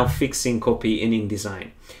is about fixing copy in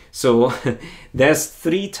InDesign. So there's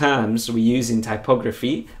three terms we use in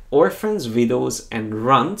typography: orphans, widows, and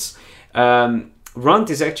runts. Runt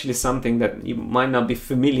is actually something that you might not be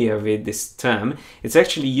familiar with this term. It's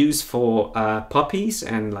actually used for puppies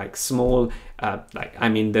and like small,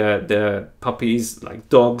 the puppies like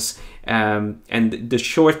dogs, and the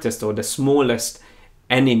shortest or the smallest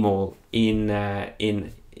animal in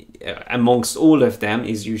amongst all of them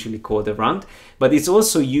is usually called a runt. But it's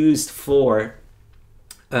also used for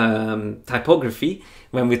typography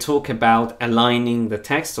when we talk about aligning the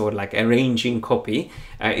text or like arranging copy,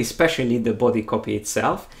 especially the body copy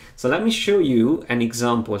itself. So let me show you an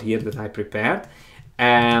example here that I prepared.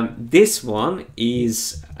 This one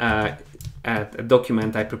is a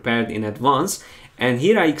document I prepared in advance, and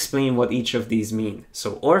here I explain what each of these mean.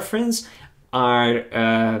 So orphans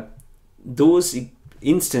are those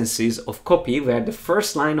instances of copy where the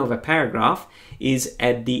first line of a paragraph is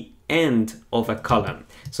at the end of a column.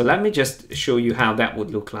 So let me just show you how that would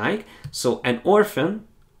look like. So an orphan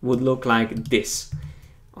would look like this.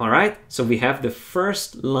 All right, so we have the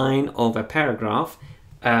first line of a paragraph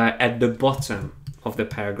at the bottom of the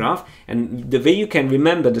paragraph, and the way you can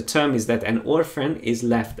remember the term is that an orphan is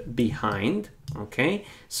left behind. Okay,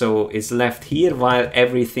 so it's left here while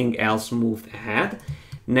everything else moved ahead.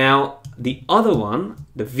 Now the other one,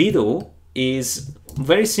 the widow, is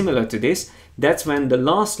very similar to this. That's when the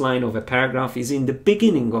last line of a paragraph is in the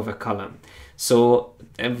beginning of a column. So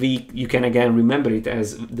you can again remember it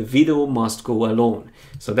as the widow must go alone.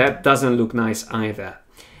 So that doesn't look nice either.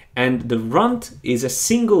 And the runt is a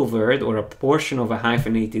single word or a portion of a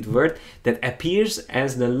hyphenated word that appears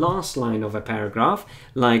as the last line of a paragraph,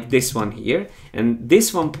 like this one here. And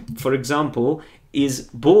this one, for example, is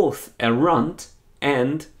both a runt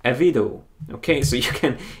and a widow. Okay, so you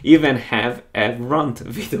can even have a runt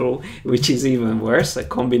widow, which is even worse, a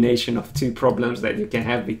combination of two problems that you can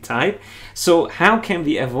have with type. So how can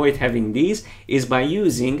we avoid having these is by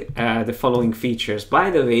using the following features. By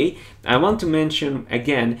the way, I want to mention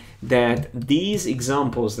again that these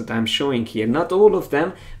examples that I'm showing here, not all of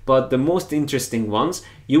them, but the most interesting ones,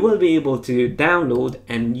 you will be able to download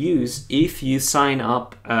and use if you sign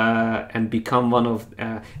up and become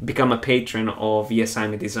a patron of Yes,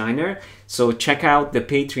 I'm a Designer. So check out the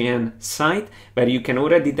Patreon site where you can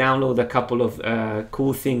already download a couple of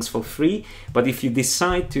cool things for free. But if you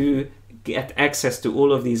decide to get access to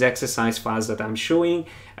all of these exercise files that I'm showing,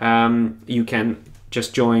 you can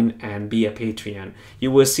just join and be a Patreon.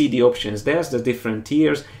 You will see the options. There's the different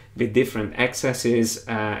tiers with different accesses.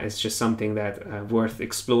 It's just something that worth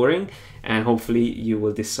exploring, and hopefully you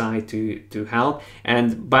will decide to help.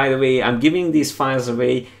 And by the way, I'm giving these files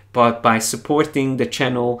away but by supporting the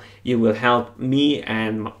channel, you will help me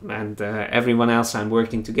and everyone else I'm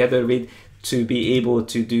working together with to be able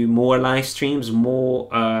to do more live streams,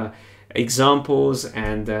 more examples,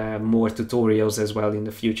 and more tutorials as well in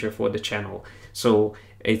the future for the channel. So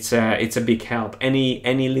it's a big help.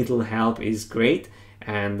 Any little help is great,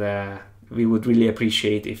 and we would really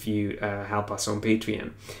appreciate if you help us on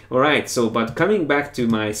Patreon. All right, so but coming back to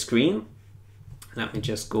my screen, let me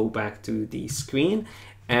just go back to the screen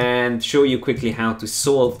and show you quickly how to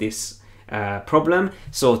solve this problem.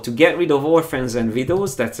 So to get rid of orphans and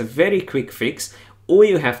widows, that's a very quick fix. All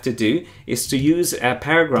you have to do is to use a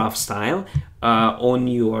paragraph style on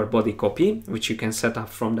your body copy, which you can set up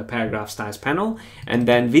from the paragraph styles panel. And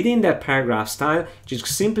then within that paragraph style, just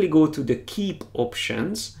simply go to the keep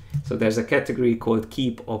options. So there's a category called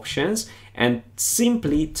keep options, and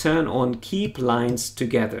simply turn on keep lines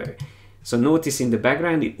together. So notice in the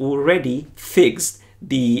background, it already fixed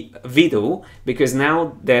the widow because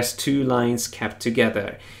now there's two lines kept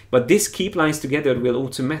together. But this keep lines together will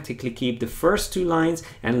automatically keep the first two lines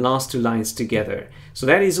and last two lines together. So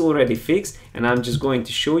that is already fixed, and I'm just going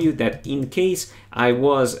to show you that in case I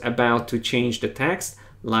was about to change the text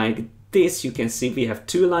like this, you can see we have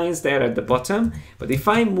two lines there at the bottom, but if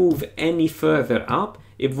I move any further up,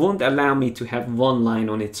 it won't allow me to have one line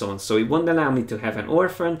on its own. So it won't allow me to have an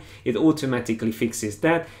orphan. It automatically fixes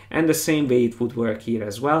that. And the same way it would work here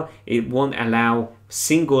as well. It won't allow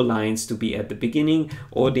single lines to be at the beginning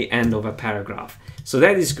or the end of a paragraph. So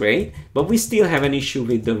that is great, but we still have an issue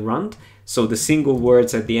with the runt. So the single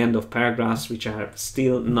words at the end of paragraphs, which are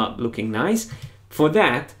still not looking nice. For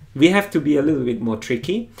that, we have to be a little bit more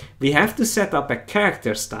tricky. We have to set up a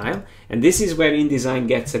character style, and this is where InDesign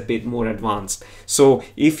gets a bit more advanced. So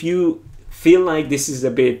if you feel like this is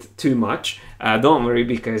a bit too much, don't worry,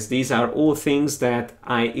 because these are all things that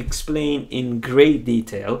I explain in great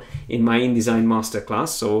detail in my InDesign masterclass.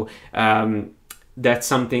 So that's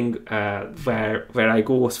something where I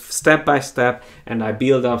go step by step, and I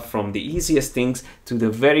build up from the easiest things to the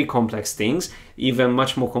very complex things, even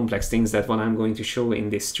much more complex things than what I'm going to show in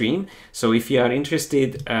this stream. So if you are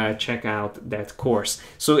interested, check out that course.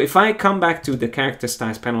 So if I come back to the character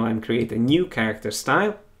styles panel and create a new character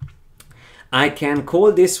style, I can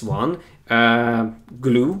call this one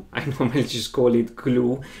glue. I normally just call it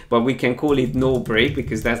glue, but we can call it no break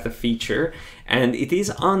because that's the feature, and it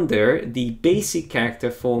is under the basic character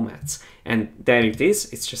formats, and there it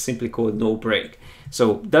is. It's just simply called no break.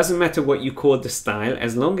 So doesn't matter what you call the style,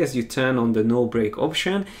 as long as you turn on the no break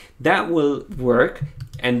option, that will work,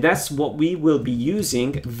 and that's what we will be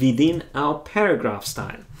using within our paragraph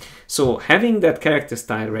style. So having that character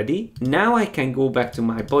style ready, now I can go back to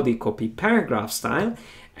my body copy paragraph style,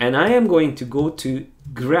 and I am going to go to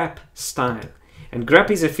GREP style. And GREP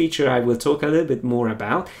is a feature I will talk a little bit more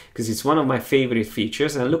about because it's one of my favorite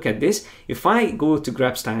features. And look at this. If I go to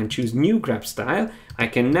GREP style and choose new GREP style, I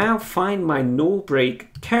can now find my no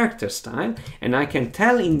break character style, and I can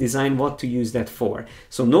tell InDesign what to use that for.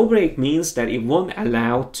 So no break means that it won't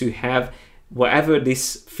allow to have whatever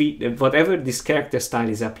this character style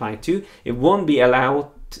is applied to, it won't be allowed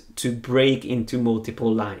to break into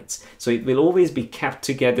multiple lines. So it will always be kept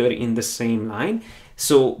together in the same line.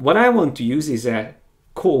 So what I want to use is a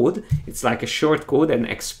code. It's like a short code, an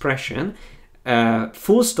expression,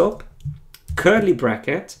 full stop, curly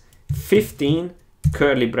bracket, 15,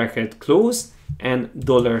 curly bracket closed, and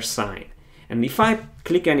 $sign. And if I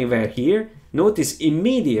click anywhere here, notice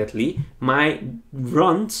immediately my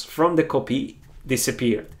runs from the copy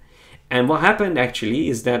disappeared. And what happened actually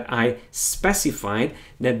is that I specified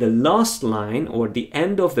that the last line or the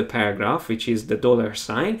end of the paragraph, which is the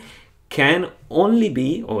 $sign, can only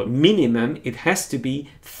be, or minimum, it has to be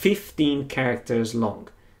 15 characters long.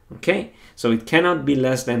 Okay, so it cannot be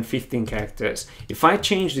less than 15 characters. If I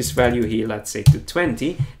change this value here, let's say to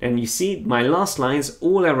 20, then you see my last lines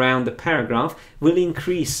all around the paragraph will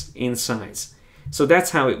increase in size. So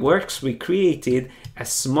that's how it works. We created a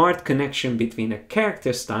smart connection between a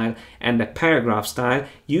character style and a paragraph style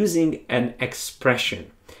using an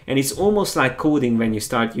expression. And it's almost like coding when you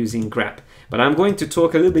start using GREP. But I'm going to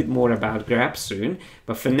talk a little bit more about GREP soon.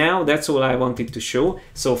 But for now, that's all I wanted to show.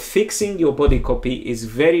 So fixing your body copy is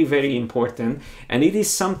very, very important. And it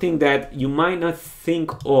is something that you might not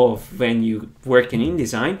think of when you work in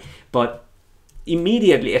InDesign. But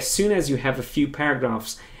immediately, as soon as you have a few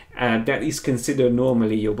paragraphs that is considered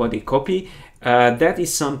normally your body copy, that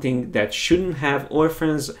is something that shouldn't have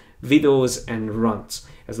orphans, widows, and runts.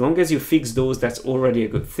 As long as you fix those, that's already a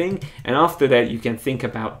good thing. And after that, you can think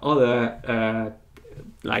about other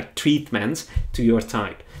like treatments to your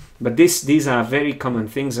type. But these are very common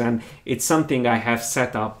things, and it's something I have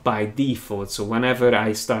set up by default. So whenever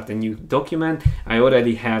I start a new document, I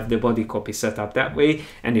already have the body copy set up that way.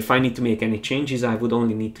 And if I need to make any changes, I would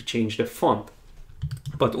only need to change the font.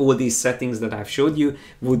 But all these settings that I've showed you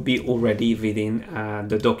would be already within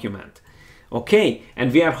the document. Okay,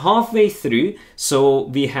 and we are halfway through, so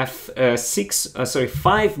we have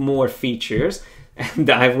 5 more features, and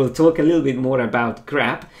I will talk a little bit more about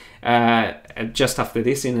GREP just after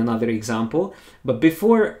this in another example. But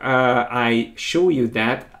before I show you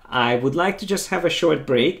that, I would like to just have a short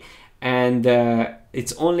break, and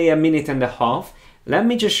it's only a minute and a half. Let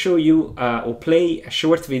me just show you or play a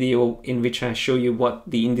short video in which I show you what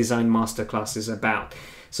the InDesign Masterclass is about.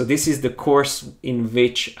 So this is the course in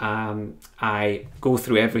which I go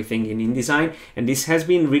through everything in InDesign, and this has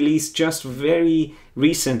been released just very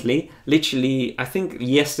recently. Literally, I think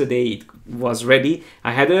yesterday it was ready.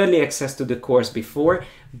 I had early access to the course before,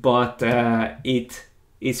 but it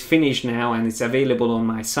is finished now and it's available on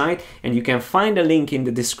my site, and you can find a link in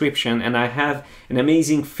the description. And I have an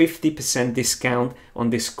amazing 50% discount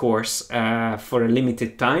on this course for a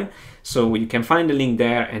limited time. So you can find the link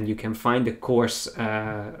there, and you can find the course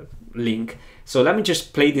link. So let me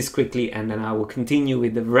just play this quickly, and then I will continue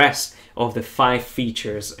with the rest of the 5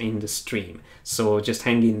 features in the stream. So just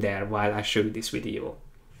hang in there while I show you this video.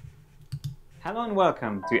 Hello and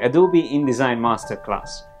welcome to Adobe InDesign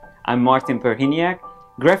Masterclass. I'm Martin Perhiniak,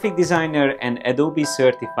 graphic designer and Adobe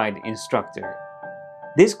certified instructor.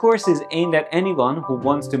 This course is aimed at anyone who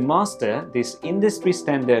wants to master this industry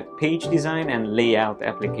standard page design and layout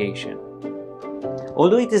application.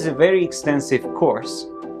 Although it is a very extensive course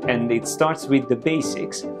and it starts with the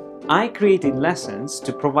basics, I created lessons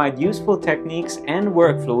to provide useful techniques and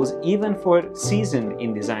workflows even for seasoned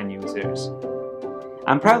InDesign users.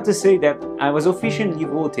 I'm proud to say that I was officially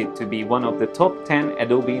voted to be one of the top 10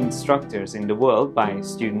 Adobe instructors in the world by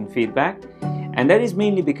student feedback, and that is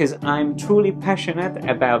mainly because I'm truly passionate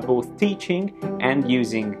about both teaching and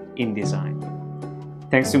using InDesign.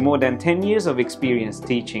 Thanks to more than 10 years of experience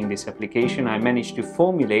teaching this application, I managed to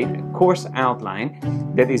formulate a course outline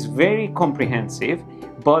that is very comprehensive,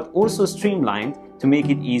 but also streamlined to make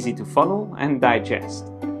it easy to follow and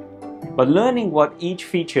digest. But learning what each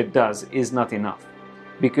feature does is not enough,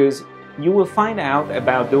 because you will find out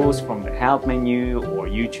about those from the help menu or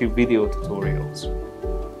YouTube video tutorials.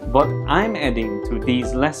 What I'm adding to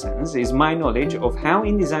these lessons is my knowledge of how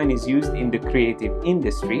InDesign is used in the creative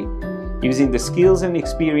industry, using the skills and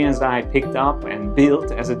experience that I picked up and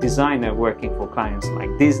built as a designer working for clients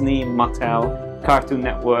like Disney, Mattel, Cartoon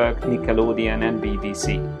Network, Nickelodeon and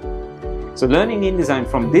BBC. So learning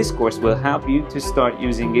InDesign from this course will help you to start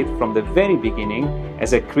using it from the very beginning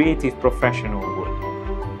as a creative professional would.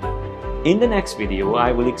 In the next video,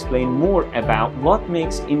 I will explain more about what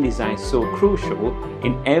makes InDesign so crucial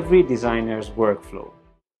in every designer's workflow.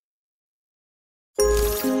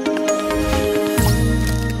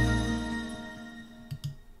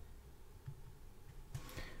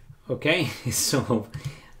 Okay, so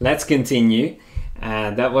let's continue.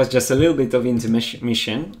 That was just a little bit of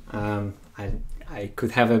intermission. I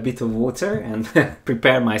could have a bit of water and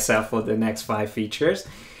prepare myself for the next 5 features.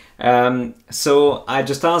 So I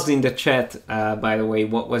just asked in the chat, by the way,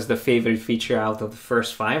 what was the favorite feature out of the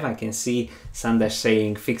first 5. I can see Sandesh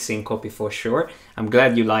saying fixing copy for sure. I'm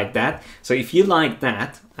glad you like that. So if you like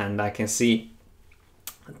that, and I can see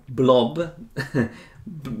Blob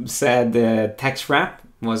said text wrap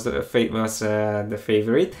was the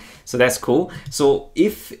favorite, so that's cool. So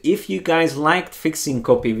if you guys liked fixing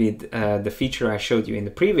copy with the feature I showed you in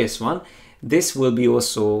the previous one, this will be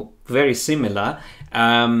also very similar.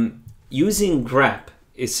 Using GREP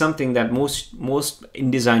is something that most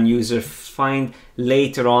InDesign users find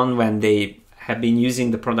later on when they have been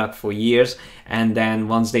using the product for years, and then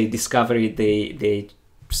once they discover it, they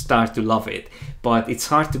start to love it. But it's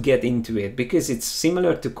hard to get into it because it's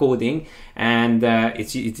similar to coding, and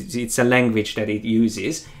it's a language that it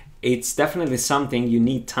uses. It's definitely something you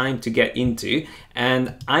need time to get into,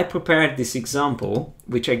 and I prepared this example,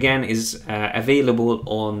 which again is available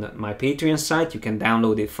on my Patreon site. You can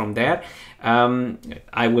download it from there.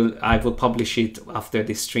 I will publish it after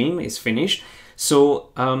this stream is finished.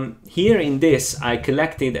 So here in this, I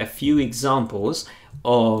collected a few examples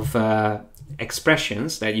of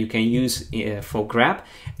expressions that you can use for GREP,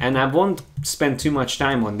 and I won't spend too much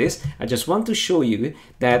time on this. I just want to show you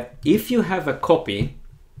that if you have a copy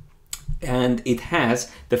and it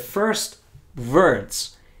has the first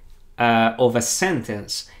words of a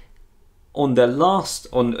sentence on the last,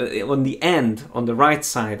 on the end, on the right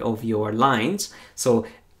side of your lines. So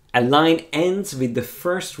a line ends with the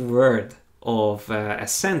first word of a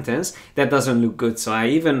sentence, that doesn't look good. So I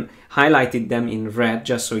even highlighted them in red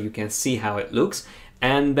just so you can see how it looks.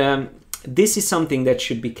 And this is something that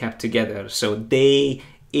should be kept together. So they,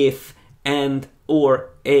 if, and, or,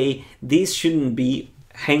 a, these shouldn't be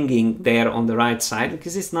hanging there on the right side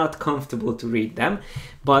because it's not comfortable to read them.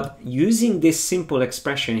 But using this simple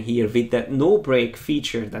expression here with that no break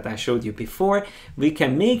feature that I showed you before, we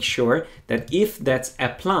can make sure that if that's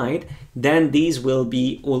applied, then these will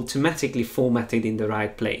be automatically formatted in the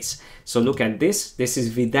right place. So look at this. This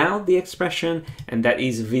is without the expression and that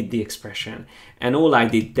is with the expression. And all I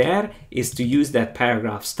did there is to use that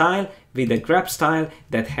paragraph style with a GREP style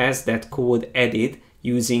that has that code added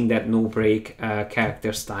using that no break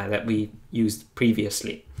character style that we used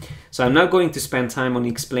previously. So I'm not going to spend time on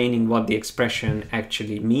explaining what the expression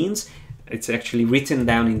actually means. It's actually written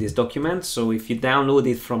down in this document. So if you download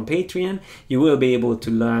it from Patreon, you will be able to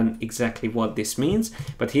learn exactly what this means.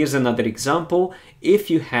 But here's another example. If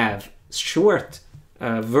you have short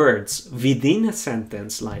words within a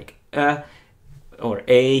sentence like or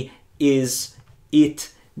a, is,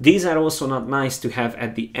 it, these are also not nice to have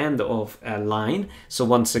at the end of a line. So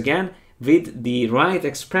once again, with the right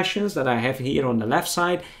expressions that I have here on the left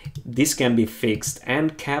side, this can be fixed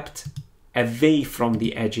and kept away from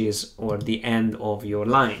the edges or the end of your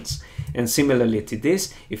lines. And similarly to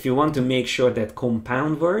this, if you want to make sure that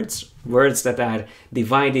compound words, words that are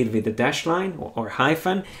divided with a dash line or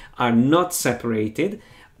hyphen, are not separated,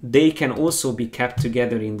 they can also be kept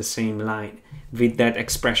together in the same line with that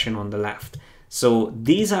expression on the left. So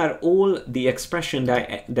these are all the expression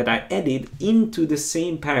that I added into the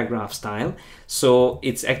same paragraph style. So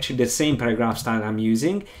it's actually the same paragraph style I'm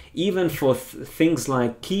using, even for things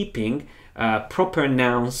like keeping proper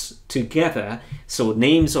nouns together. So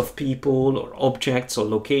names of people or objects or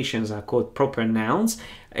locations are called proper nouns.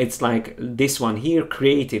 It's like this one here,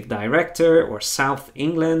 creative director, or South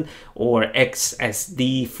England, or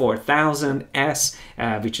XSD 4000S,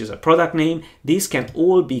 which is a product name. These can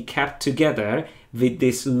all be kept together with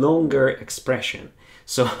this longer expression.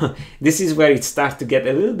 So this is where it starts to get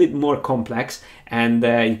a little bit more complex, and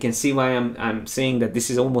you can see why I'm saying that this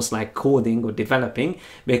is almost like coding or developing,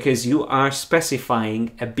 because you are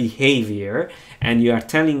specifying a behavior and you are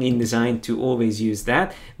telling InDesign to always use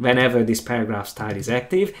that whenever this paragraph style is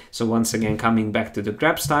active. So once again, coming back to the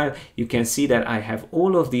GREP style, you can see that I have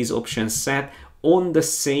all of these options set on the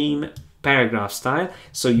same paragraph style,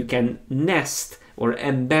 so you can nest or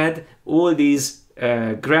embed all these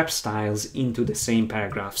GREP styles into the same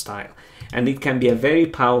paragraph style. And it can be a very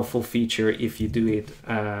powerful feature if you do it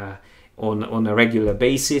on a regular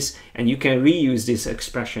basis, and you can reuse these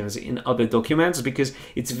expressions in other documents, because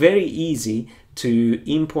it's very easy to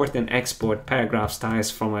import and export paragraph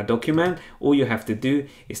styles from a document. All you have to do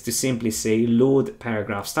is to simply say load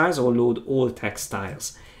paragraph styles or load all text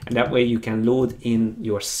styles, and that way you can load in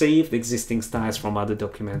your saved existing styles from other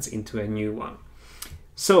documents into a new one.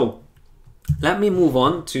 So let me move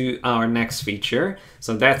on to our next feature.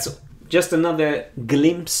 So that's just another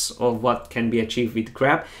glimpse of what can be achieved with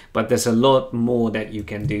GREP, but there's a lot more that you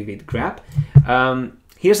can do with GREP.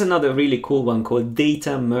 Here's another really cool one called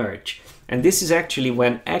data merge. And this is actually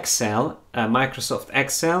when Excel, Microsoft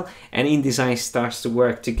Excel and InDesign starts to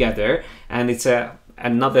work together, and it's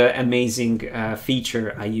another amazing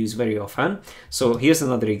feature I use very often. So here's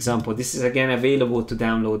another example. This is again available to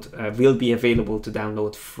download, will be available to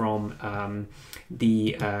download from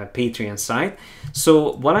the Patreon site.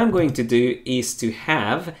 So what I'm going to do is to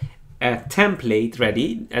have a template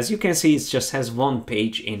ready. As you can see, it just has one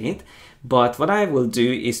page in it. But what I will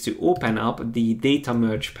do is to open up the data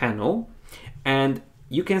merge panel, and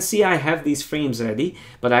you can see I have these frames ready,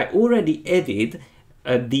 but I already added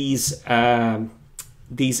these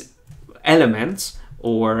elements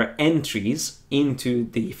or entries into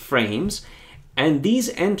the frames, and these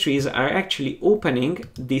entries are actually opening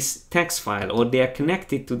this text file, or they are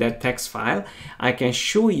connected to that text file. I can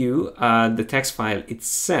show you the text file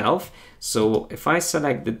itself. So if I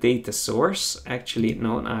select the data source, actually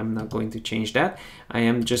no, I'm not going to change that. I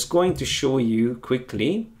am just going to show you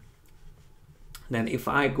quickly. Then if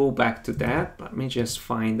I go back to that, let me just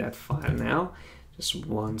find that file now. Just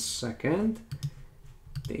 1 second.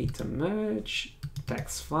 Data merge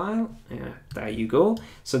text file. Yeah, there you go.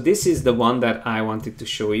 So this is the one that I wanted to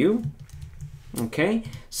show you. Okay,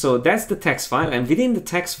 so that's the text file, and within the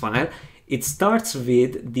text file, it starts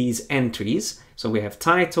with these entries. So we have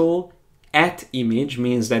title, @image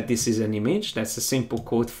means that this is an image. That's a simple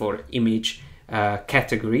code for image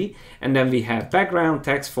category. And then we have background,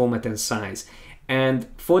 text, format, and size. And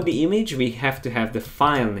for the image, we have to have the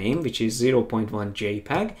file name, which is 0.1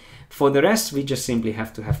 JPEG. For the rest, we just simply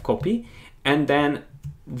have to have copy. and then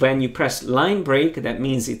when you press line break, that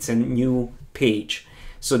means it's a new page.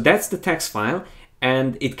 So that's the text file,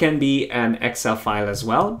 and it can be an Excel file as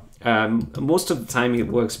well. Most of the time it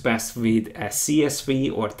works best with a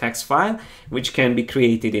CSV or text file, which can be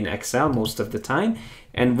created in Excel most of the time.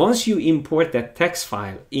 And once you import that text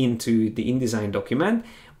file into the InDesign document,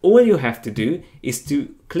 all you have to do is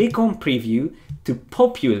to click on preview to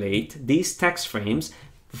populate these text frames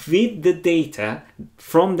with the data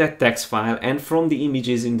from that text file and from the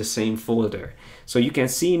images in the same folder. So you can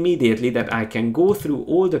see immediately that I can go through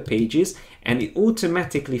all the pages and it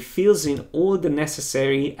automatically fills in all the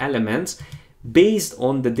necessary elements based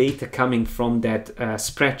on the data coming from that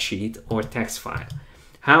spreadsheet or text file.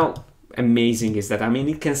 How amazing is that? I mean,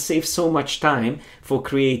 it can save so much time for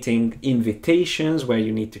creating invitations where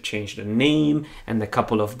you need to change the name and a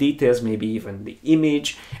couple of details, maybe even the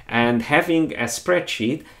image, and having a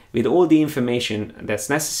spreadsheet with all the information that's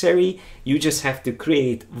necessary. You just have to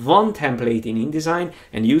create one template in InDesign,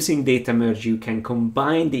 and using data merge you can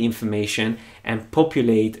combine the information and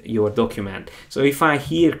populate your document. So if I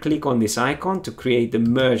here click on this icon to create the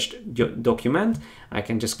merged document, I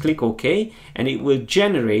can just click OK, and it will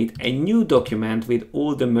generate a new document with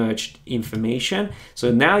all the merged information.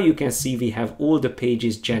 So now you can see we have all the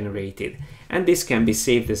pages generated, and this can be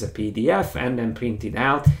saved as a PDF and then printed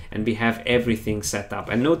out, and we have everything set up.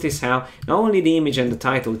 And notice how not only the image and the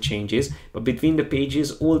title changes, but between the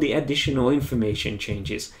pages all the additional information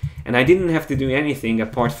changes. And I didn't have to do anything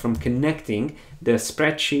apart from connecting the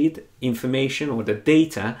spreadsheet information or the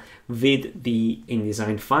data with the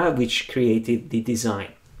InDesign file which created the design.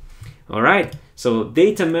 All right, so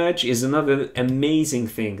data merge is another amazing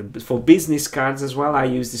thing. For business cards as well, I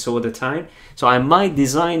use this all the time. So I might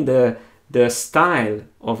design the style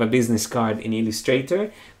of a business card in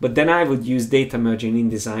Illustrator, but then I would use data merge in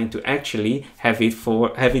InDesign to actually have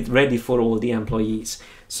it ready for all the employees.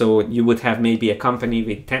 So you would have maybe a company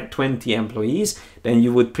with 20 employees, then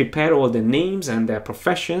you would prepare all the names and their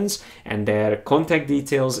professions and their contact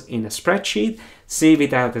details in a spreadsheet, save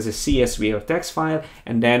it out as a CSV or text file,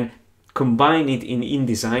 and then combine it in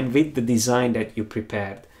InDesign with the design that you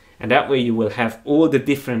prepared. And that way you will have all the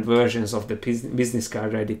different versions of the business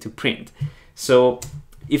card ready to print. So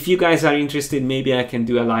if you guys are interested, maybe I can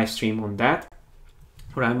do a live stream on that,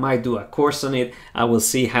 or I might do a course on it. I will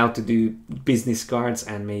see how to do business cards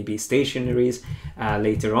and maybe stationaries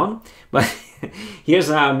later on. But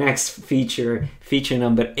here's our next feature, feature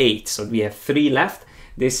number 8. So we have 3 left.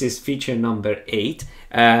 This is feature number 8,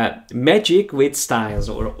 magic with styles,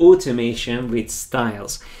 or automation with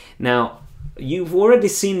styles. Now, you've already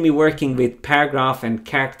seen me working with paragraph and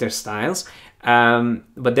character styles,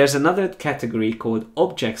 but there's another category called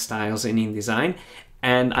object styles in InDesign,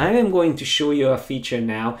 and I am going to show you a feature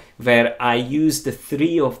now where I use the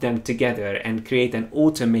 3 of them together and create an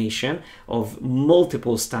automation of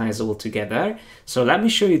multiple styles all together. So let me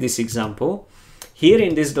show you this example. Here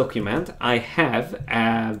in this document, I have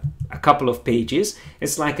a couple of pages.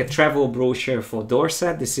 It's like a travel brochure for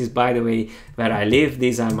Dorset. This is, by the way, where I live.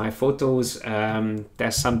 These are my photos.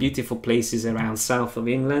 There's some beautiful places around south of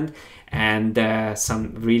England, and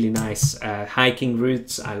some really nice hiking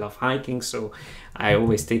routes. I love hiking, so I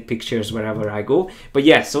always take pictures wherever I go. But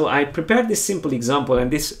yeah, so I prepared this simple example,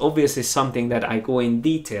 and this obviously is something that I go in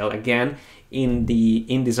detail again in the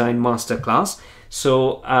InDesign masterclass.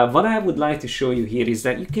 So what I would like to show you here is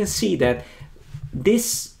that you can see that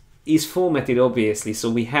this is formatted obviously. So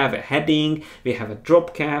we have a heading, we have a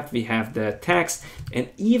drop cap, we have the text, and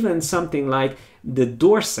even something like the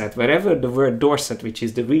Dorset, wherever the word Dorset, which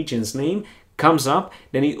is the region's name, comes up,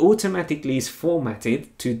 then it automatically is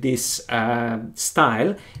formatted to this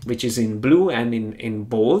style, which is in blue and in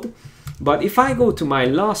bold. But if I go to my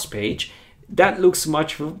last page, that looks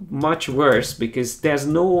much worse because there's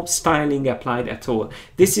no styling applied at all.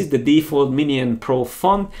 This is the default Minion Pro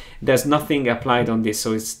font. There's nothing applied on this,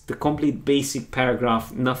 so it's the complete basic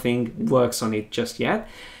paragraph. Nothing works on it just yet.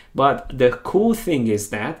 But the cool thing is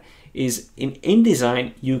that in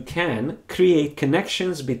InDesign you can create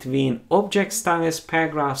connections between object styles,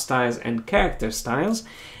 paragraph styles, and character styles.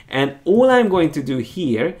 And all I'm going to do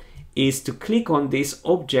here is to click on this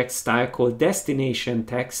object style called destination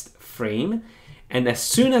text frame, and as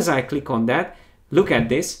soon as I click on that, look at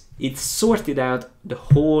this, it sorted out the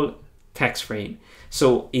whole text frame.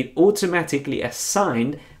 So it automatically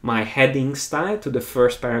assigned my heading style to the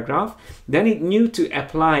first paragraph, then it knew to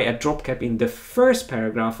apply a drop cap in the first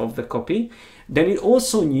paragraph of the copy, then it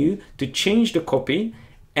also knew to change the copy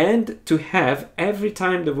and to have, every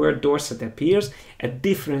time the word Dorset appears, a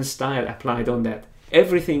different style applied on that.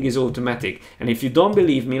 Everything is automatic. And if you don't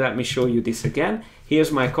believe me, let me show you this again. Here's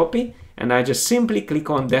my copy. and I just simply click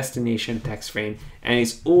on destination text frame, and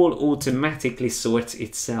it's all automatically sorts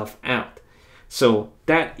itself out. So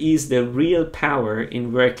that is the real power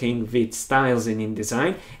in working with styles in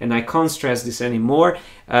InDesign, and I can't stress this anymore.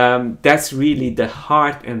 That's really the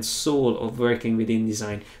heart and soul of working with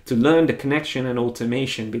InDesign, to learn the connection and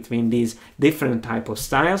automation between these different type of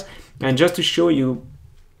styles. And just to show you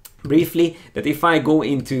briefly that if I go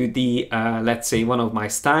into the, let's say one of my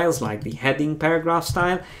styles, like the heading paragraph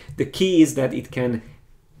style, the key is that it can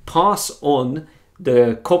pass on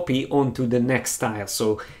the copy onto the next style.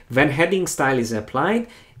 So when heading style is applied,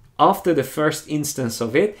 after the first instance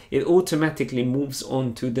of it, it automatically moves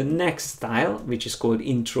on to the next style, which is called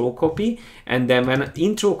intro copy. And then when an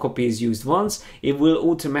intro copy is used once, it will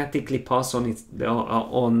automatically pass on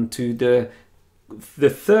to the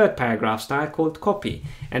third paragraph style called copy.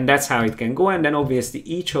 And that's how it can go. And then obviously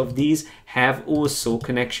each of these have also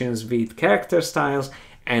connections with character styles,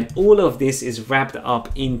 and all of this is wrapped up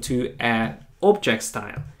into a object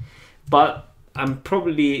style. But I'm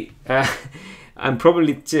probably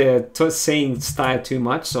saying style too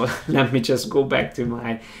much, so let me just go back to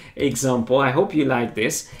my example. I hope you like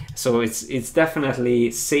this. So it's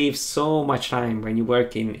definitely saves so much time when you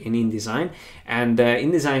work in InDesign, and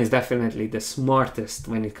InDesign is definitely the smartest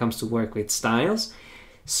when it comes to work with styles.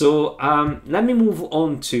 So let me move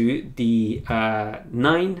on to the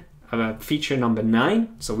feature number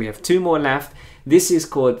 9. So we have 2 more left. This is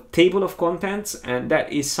called table of contents, and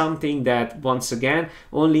that is something that, once again,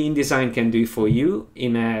 only InDesign can do for you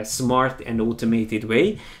in a smart and automated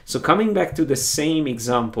way. So coming back to the same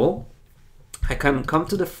example, I can come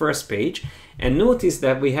to the first page and notice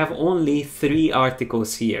that we have only 3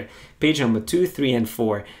 articles here, page number 2, 3, and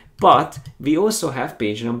 4. But we also have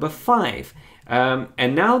page number 5.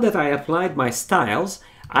 And now that I applied my styles,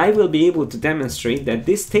 I will be able to demonstrate that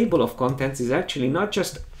this table of contents is actually not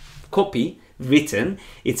just copy written,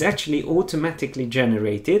 it's actually automatically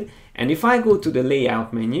generated. And if I go to the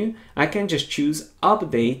layout menu, I can just choose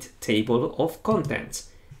update table of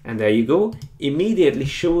contents. And there you go, immediately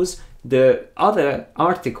shows the other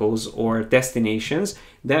articles or destinations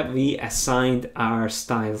that we assigned our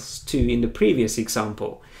styles to in the previous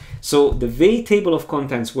example. So the way table of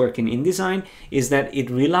contents work in InDesign is that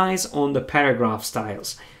it relies on the paragraph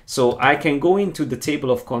styles. So I can go into the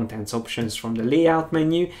table of contents options from the layout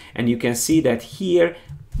menu, and you can see that here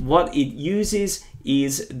what it uses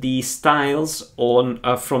is the styles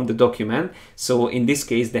from the document. So in this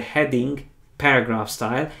case, the heading paragraph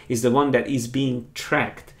style is the one that is being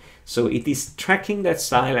tracked. So it is tracking that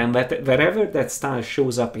style, and wherever that style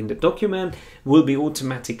shows up in the document will be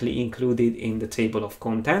automatically included in the table of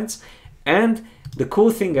contents. And the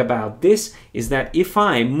cool thing about this is that if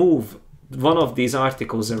I move one of these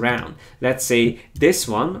articles around, let's say this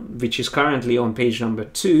one, which is currently on page number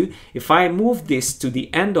 2, if I move this to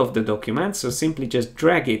the end of the document, so simply just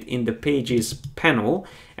drag it in the pages panel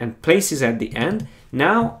and place it at the end.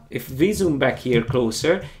 Now, if we zoom back here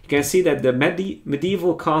closer, you can see that the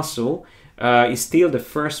medieval castle is still the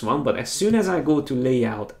first one, but as soon as I go to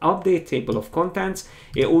layout, update table of contents,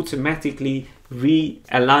 it automatically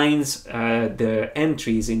realigns the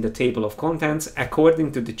entries in the table of contents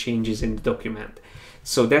according to the changes in the document.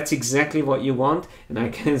 So that's exactly what you want, and I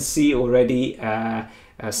can see already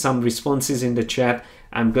some responses in the chat.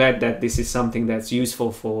 I'm glad that this is something that's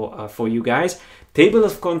useful for you guys. Table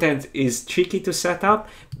of content is tricky to set up,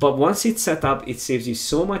 but once it's set up, it saves you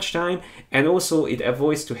so much time, and also it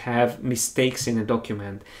avoids to have mistakes in a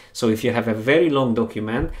document. So if you have a very long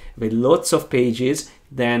document with lots of pages,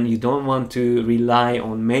 then you don't want to rely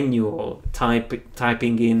on manual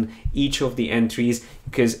typing in each of the entries,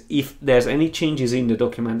 because if there's any changes in the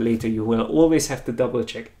document later, you will always have to double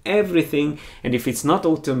check everything, and if it's not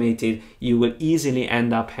automated, you will easily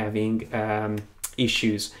end up having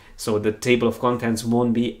issues. So the table of contents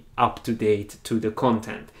won't be up to date to the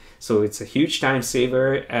content. So it's a huge time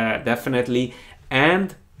saver, definitely.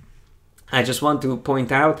 And I just want to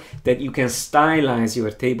point out that you can stylize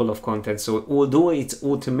your table of contents. So although it's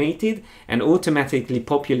automated and automatically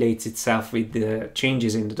populates itself with the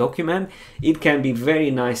changes in the document, it can be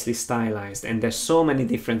very nicely stylized. And there's so many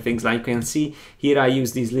different things. Like you can see here, I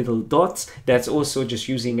use these little dots. That's also just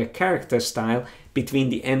using a character style between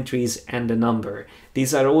the entries and the number.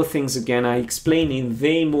 These are all things, again, I explain in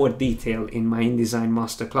way more detail in my InDesign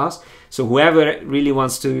masterclass. So whoever really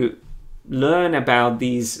wants to learn about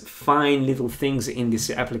these fine little things in this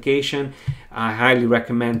application, I highly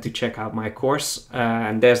recommend to check out my course.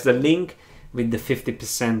 And there's the link with the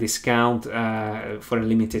 50% discount for a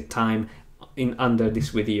limited time under this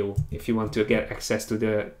video if you want to get access to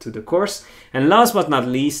the course. And last but not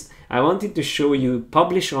least, I wanted to show you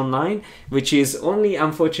Publish Online, which is only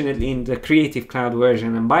unfortunately in the Creative Cloud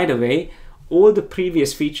version. And by the way, all the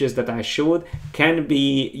previous features that I showed can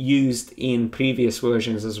be used in previous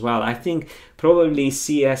versions as well. I think probably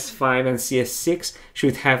CS5 and CS6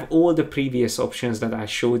 should have all the previous options that I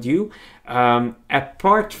showed you.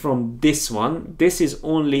 Apart from this one, this is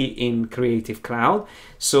only in Creative Cloud.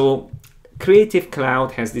 So Creative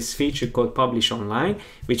Cloud has this feature called Publish Online,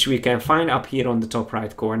 which we can find up here on the top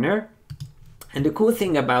right corner. And the cool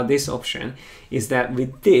thing about this option is that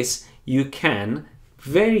with this, you can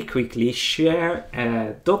very quickly share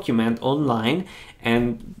a document online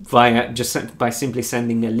and by simply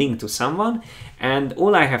sending a link to someone. And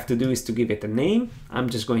all I have to do is to give it a name. I'm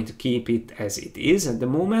just going to keep it as it is at the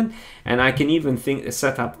moment. And I can even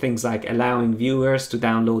set up things like allowing viewers to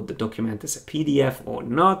download the document as a PDF or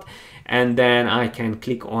not. And then I can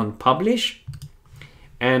click on publish.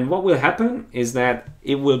 And what will happen is that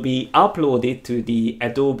it will be uploaded to the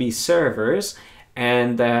Adobe servers,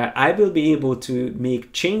 and I will be able to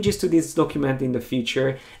make changes to this document in the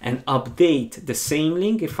future and update the same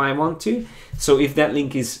link if I want to. So if that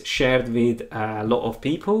link is shared with a lot of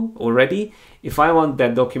people already, if I want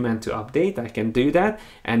that document to update, I can do that,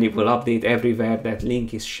 and it will update everywhere that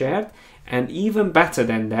link is shared. And even better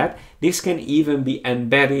than that, this can even be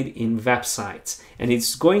embedded in websites, and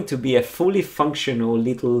it's going to be a fully functional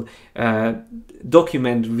little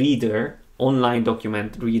document reader, online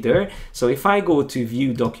document reader. So if I go to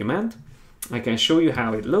view document, I can show you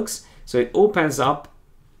how it looks. So it opens up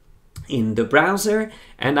in the browser,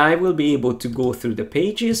 and I will be able to go through the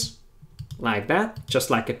pages like that, just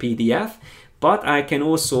like a PDF. But I can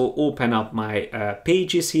also open up my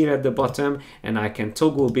pages here at the bottom, and I can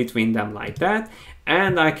toggle between them like that.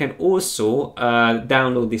 And I can also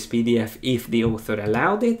download this PDF if the author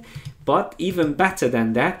allowed it. But even better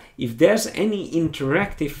than that, if there's any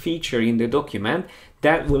interactive feature in the document,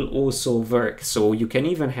 that will also work. So you can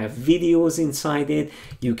even have videos inside it.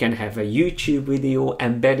 You can have a YouTube video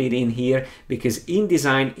embedded in here, because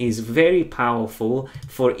InDesign is very powerful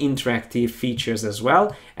for interactive features as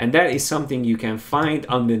well. And that is something you can find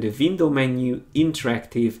under the window menu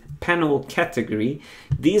interactive panel category.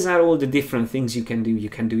 These are all the different things you can do. You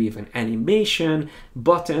can do even animation,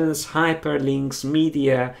 buttons, hyperlinks,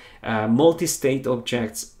 media, multi-state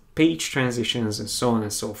objects, page transitions, and so on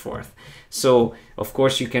and so forth. So of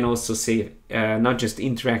course you can also save not just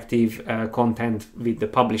interactive content with the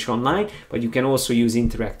Publish Online, but you can also use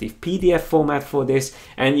interactive PDF format for this,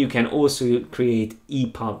 and you can also create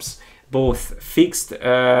EPUBs, both fixed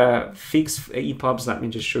EPUBs. Let me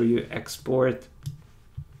just show you export.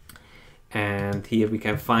 And here we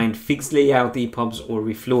can find fixed layout EPUBs or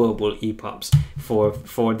reflowable EPUBs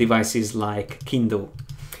for devices like Kindle.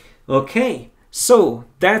 Okay, so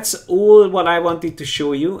that's all what I wanted to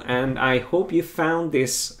show you, and I hope you found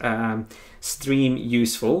this stream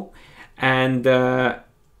useful. And the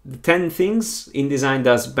 10 things InDesign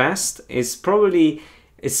does best is probably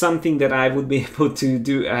something that I would be able to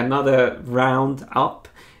do another round up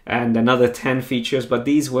and another 10 features, but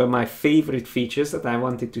these were my favorite features that I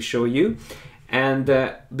wanted to show you.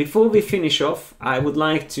 And before we finish off, I would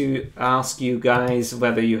like to ask you guys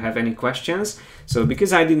whether you have any questions. So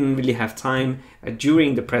because I didn't really have time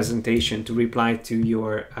during the presentation to reply to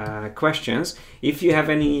your questions, if you have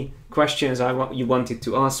any questions you wanted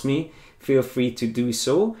to ask me, feel free to do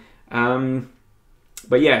so.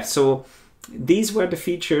 But yeah, so these were the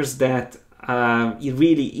features that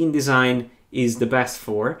really InDesign is the best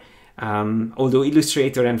for. Although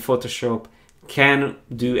Illustrator and Photoshop can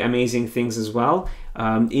do amazing things as well,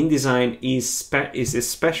 InDesign is a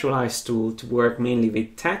specialized tool to work mainly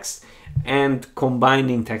with text and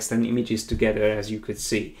combining text and images together, as you could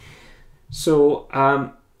see. So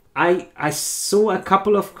I saw a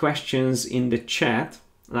couple of questions in the chat,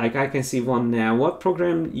 like I can see one now. What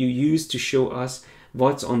program you use to show us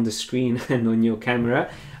what's on the screen and on your camera?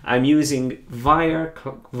 I'm using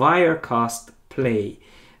Wirecast Play.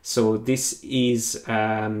 So this is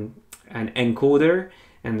an encoder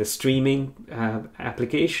and the streaming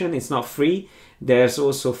application. It's not free. There's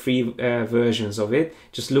also free versions of it.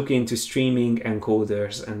 Just look into streaming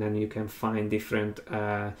encoders and then you can find different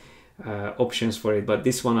options for it. But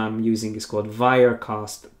this one I'm using is called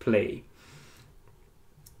Wirecast Play.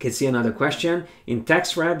 Can see another question. In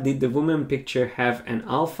text wrap, did the woman picture have an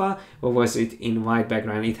alpha or was it in white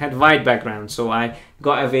background? It had white background, so I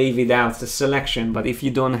got away without the selection. But if you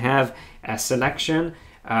don't have a selection,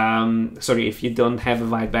 sorry, if you don't have a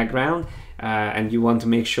white background, and you want to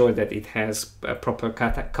make sure that it has a proper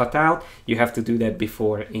cutout, you have to do that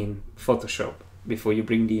before in Photoshop, before you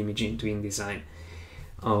bring the image into InDesign.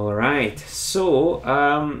 All right, so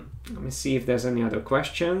let me see if there's any other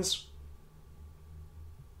questions.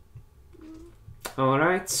 All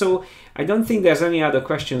right, so I don't think there's any other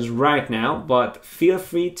questions right now, but feel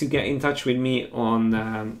free to get in touch with me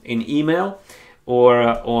on in email or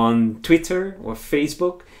on Twitter or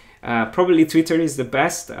Facebook. Probably Twitter is the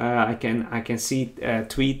best. I can see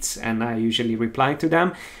tweets and I usually reply to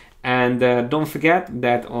them. And don't forget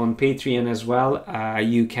that on Patreon as well,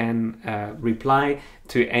 you can reply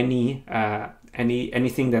to anything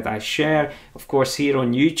that I share. Of course, here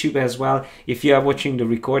on YouTube as well. If you are watching the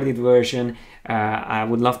recorded version, I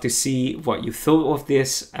would love to see what you thought of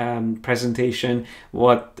this presentation,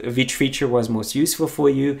 which feature was most useful for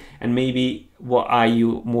you, and maybe what are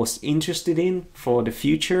you most interested in for the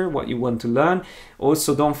future, what you want to learn.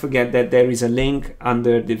 Also, don't forget that there is a link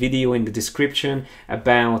under the video in the description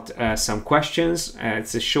about some questions.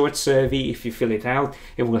 It's a short survey. If you fill it out,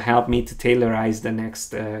 it will help me to tailorize the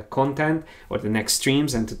next content or the next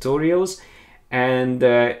streams and tutorials. And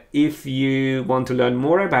if you want to learn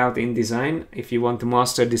more about InDesign, if you want to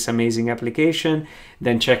master this amazing application,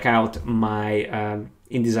 then check out my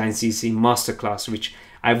InDesign CC Masterclass, which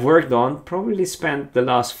I've worked on, probably spent the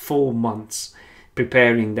last 4 months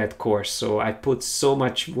preparing that course. So I put so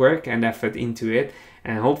much work and effort into it,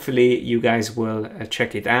 and hopefully you guys will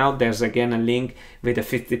check it out. There's again a link with a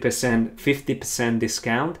 50%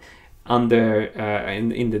 discount under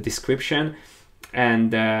in the description.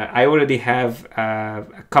 And I already have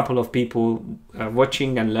a couple of people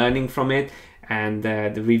watching and learning from it, and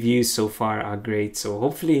the reviews so far are great. So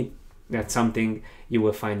hopefully that's something you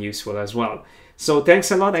will find useful as well. So thanks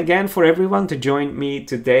a lot again for everyone to join me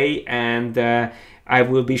today, and I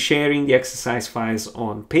will be sharing the exercise files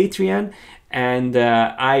on Patreon, and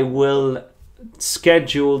I will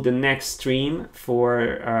schedule the next stream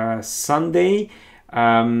for Sunday.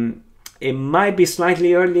 It might be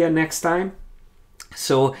slightly earlier next time,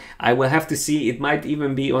 so I will have to see. It might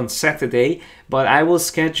even be on Saturday, but I will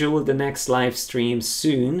schedule the next live stream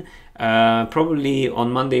soon. Probably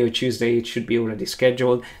on Monday or Tuesday it should be already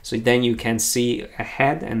scheduled, so then you can see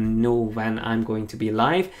ahead and know when I'm going to be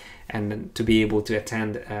live, and to be able to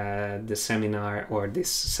attend the seminar or this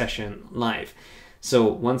session live. So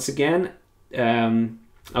once again,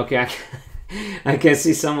 okay, I can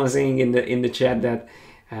see someone saying in the chat that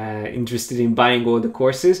interested in buying all the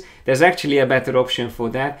courses. There's actually a better option for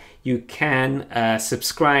that. You can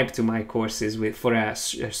subscribe to my courses for a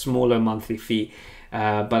smaller monthly fee.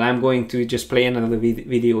 But I'm going to just play another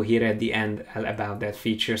video here at the end about that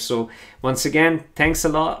feature. So once again, thanks a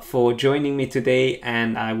lot for joining me today,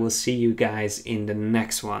 and I will see you guys in the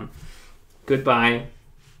next one. Goodbye.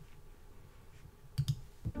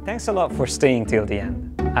 Thanks a lot for staying till the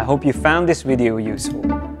end. I hope you found this video useful.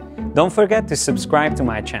 Don't forget to subscribe to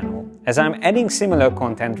my channel, as I'm adding similar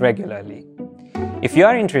content regularly. If you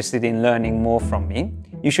are interested in learning more from me,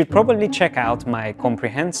 you should probably check out my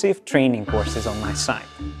comprehensive training courses on my site.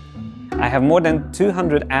 I have more than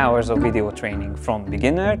 200 hours of video training from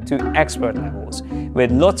beginner to expert levels,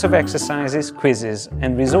 with lots of exercises, quizzes,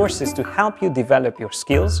 and resources to help you develop your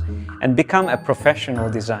skills and become a professional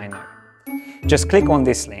designer. Just click on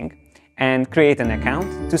this link and create an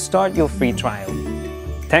account to start your free trial.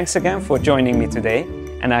 Thanks again for joining me today,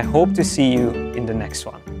 and I hope to see you in the next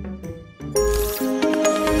one.